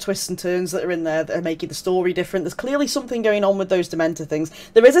little extra twists and turns that are in there that are making the story different. There's clearly something going on with those Dementor things.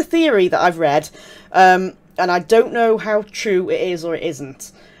 There is a theory that I've read, and I don't know how true it is or it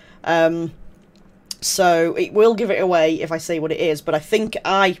isn't. So it will give it away if I say what it is, but I think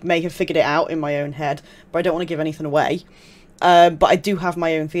I may have figured it out in my own head, but I don't want to give anything away. But I do have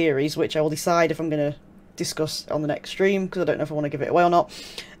my own theories, which I will decide if I'm going to discuss on the next stream, because I don't know if I want to give it away or not.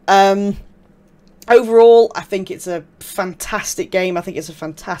 Overall, I think it's a fantastic game. I think it's a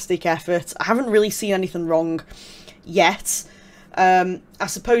fantastic effort. I haven't really seen anything wrong yet. I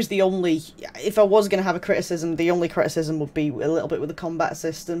suppose the only, if I was going to have a criticism, the only criticism would be a little bit with the combat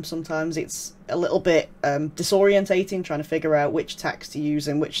system. Sometimes it's a little bit disorientating, trying to figure out which attacks to use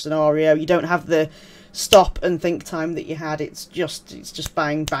in which scenario. You don't have the stop and think time that you had. It's just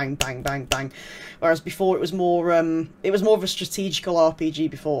bang, bang, bang, bang, bang. Whereas before it was more of a strategical RPG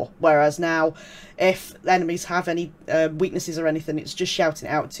before. Whereas now, if enemies have any weaknesses or anything, it's just shouting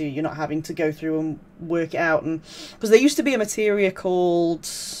it out to you. You're not having to go through and work it out. And because there used to be a materia called,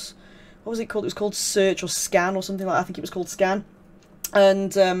 what was it called? It was called Search or Scan or something like that. I think it was called Scan.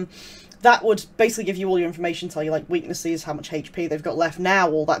 And that would basically give you all your information, tell you like weaknesses, how much HP they've got left. Now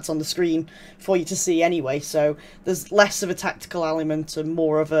all that's on the screen for you to see anyway, so there's less of a tactical element and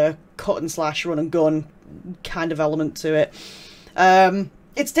more of a cut and slash, run and gun kind of element to it.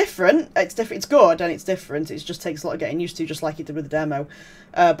 It's different, it's good and it's different. It just takes a lot of getting used to, just like it did with the demo.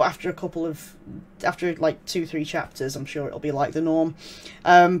 But after like 2-3 chapters, I'm sure it'll be like the norm.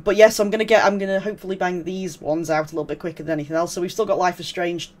 But yes, I'm gonna hopefully bang these ones out a little bit quicker than anything else. So we've still got Life is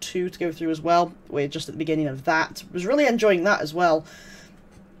Strange 2 to go through as well. We're just at the beginning of that. I was really enjoying that as well.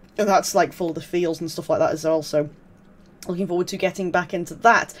 And that's like full of the feels and stuff like that as well. So looking forward to getting back into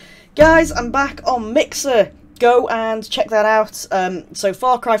that. Guys, I'm back on Mixer. Go and check that out. So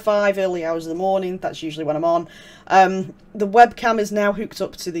Far Cry 5, early hours of the morning, that's usually when I'm on. The webcam is now hooked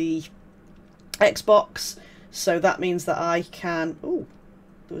up to the Xbox, so that means that I can... Oh,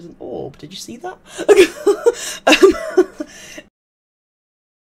 there was an orb, did you see that?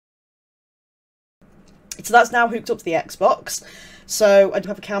 So that's now hooked up to the Xbox. So I do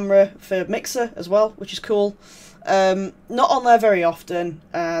have a camera for Mixer as well, which is cool. Not on there very often,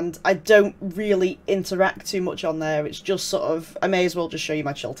 and I don't really interact too much on there. It's just sort of, I may as well just show you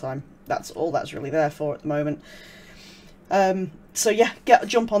my chill time. That's all that's really there for at the moment. So yeah,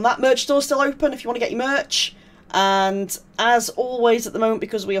 jump on that. Merch store's still open if you want to get your merch. And as always at the moment,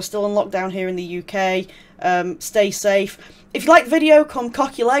 because we are still in lockdown here in the UK, stay safe. If you like the video, come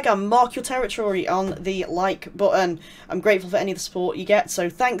cock your leg and mark your territory on the like button. I'm grateful for any of the support you get, so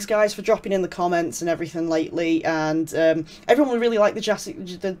thanks guys for dropping in the comments and everything lately. And everyone really liked the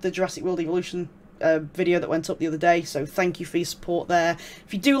Jurassic World Evolution video that went up the other day, so thank you for your support there.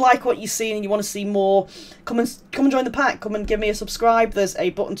 If you do like what you see and you want to see more, come and join the pack. Come and give me a subscribe. There's a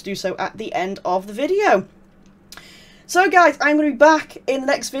button to do so at the end of the video. So guys, I'm going to be back in the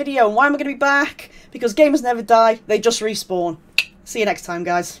next video. And why am I going to be back? Because gamers never die, they just respawn. See you next time,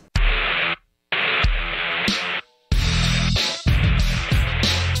 guys.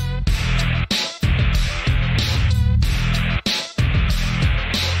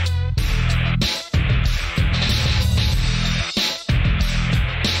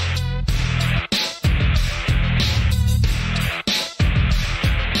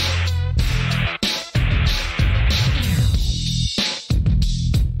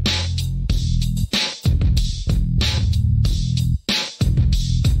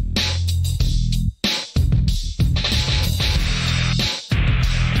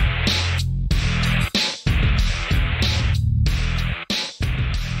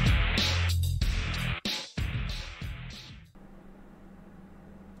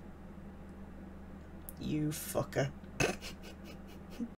 You fucker.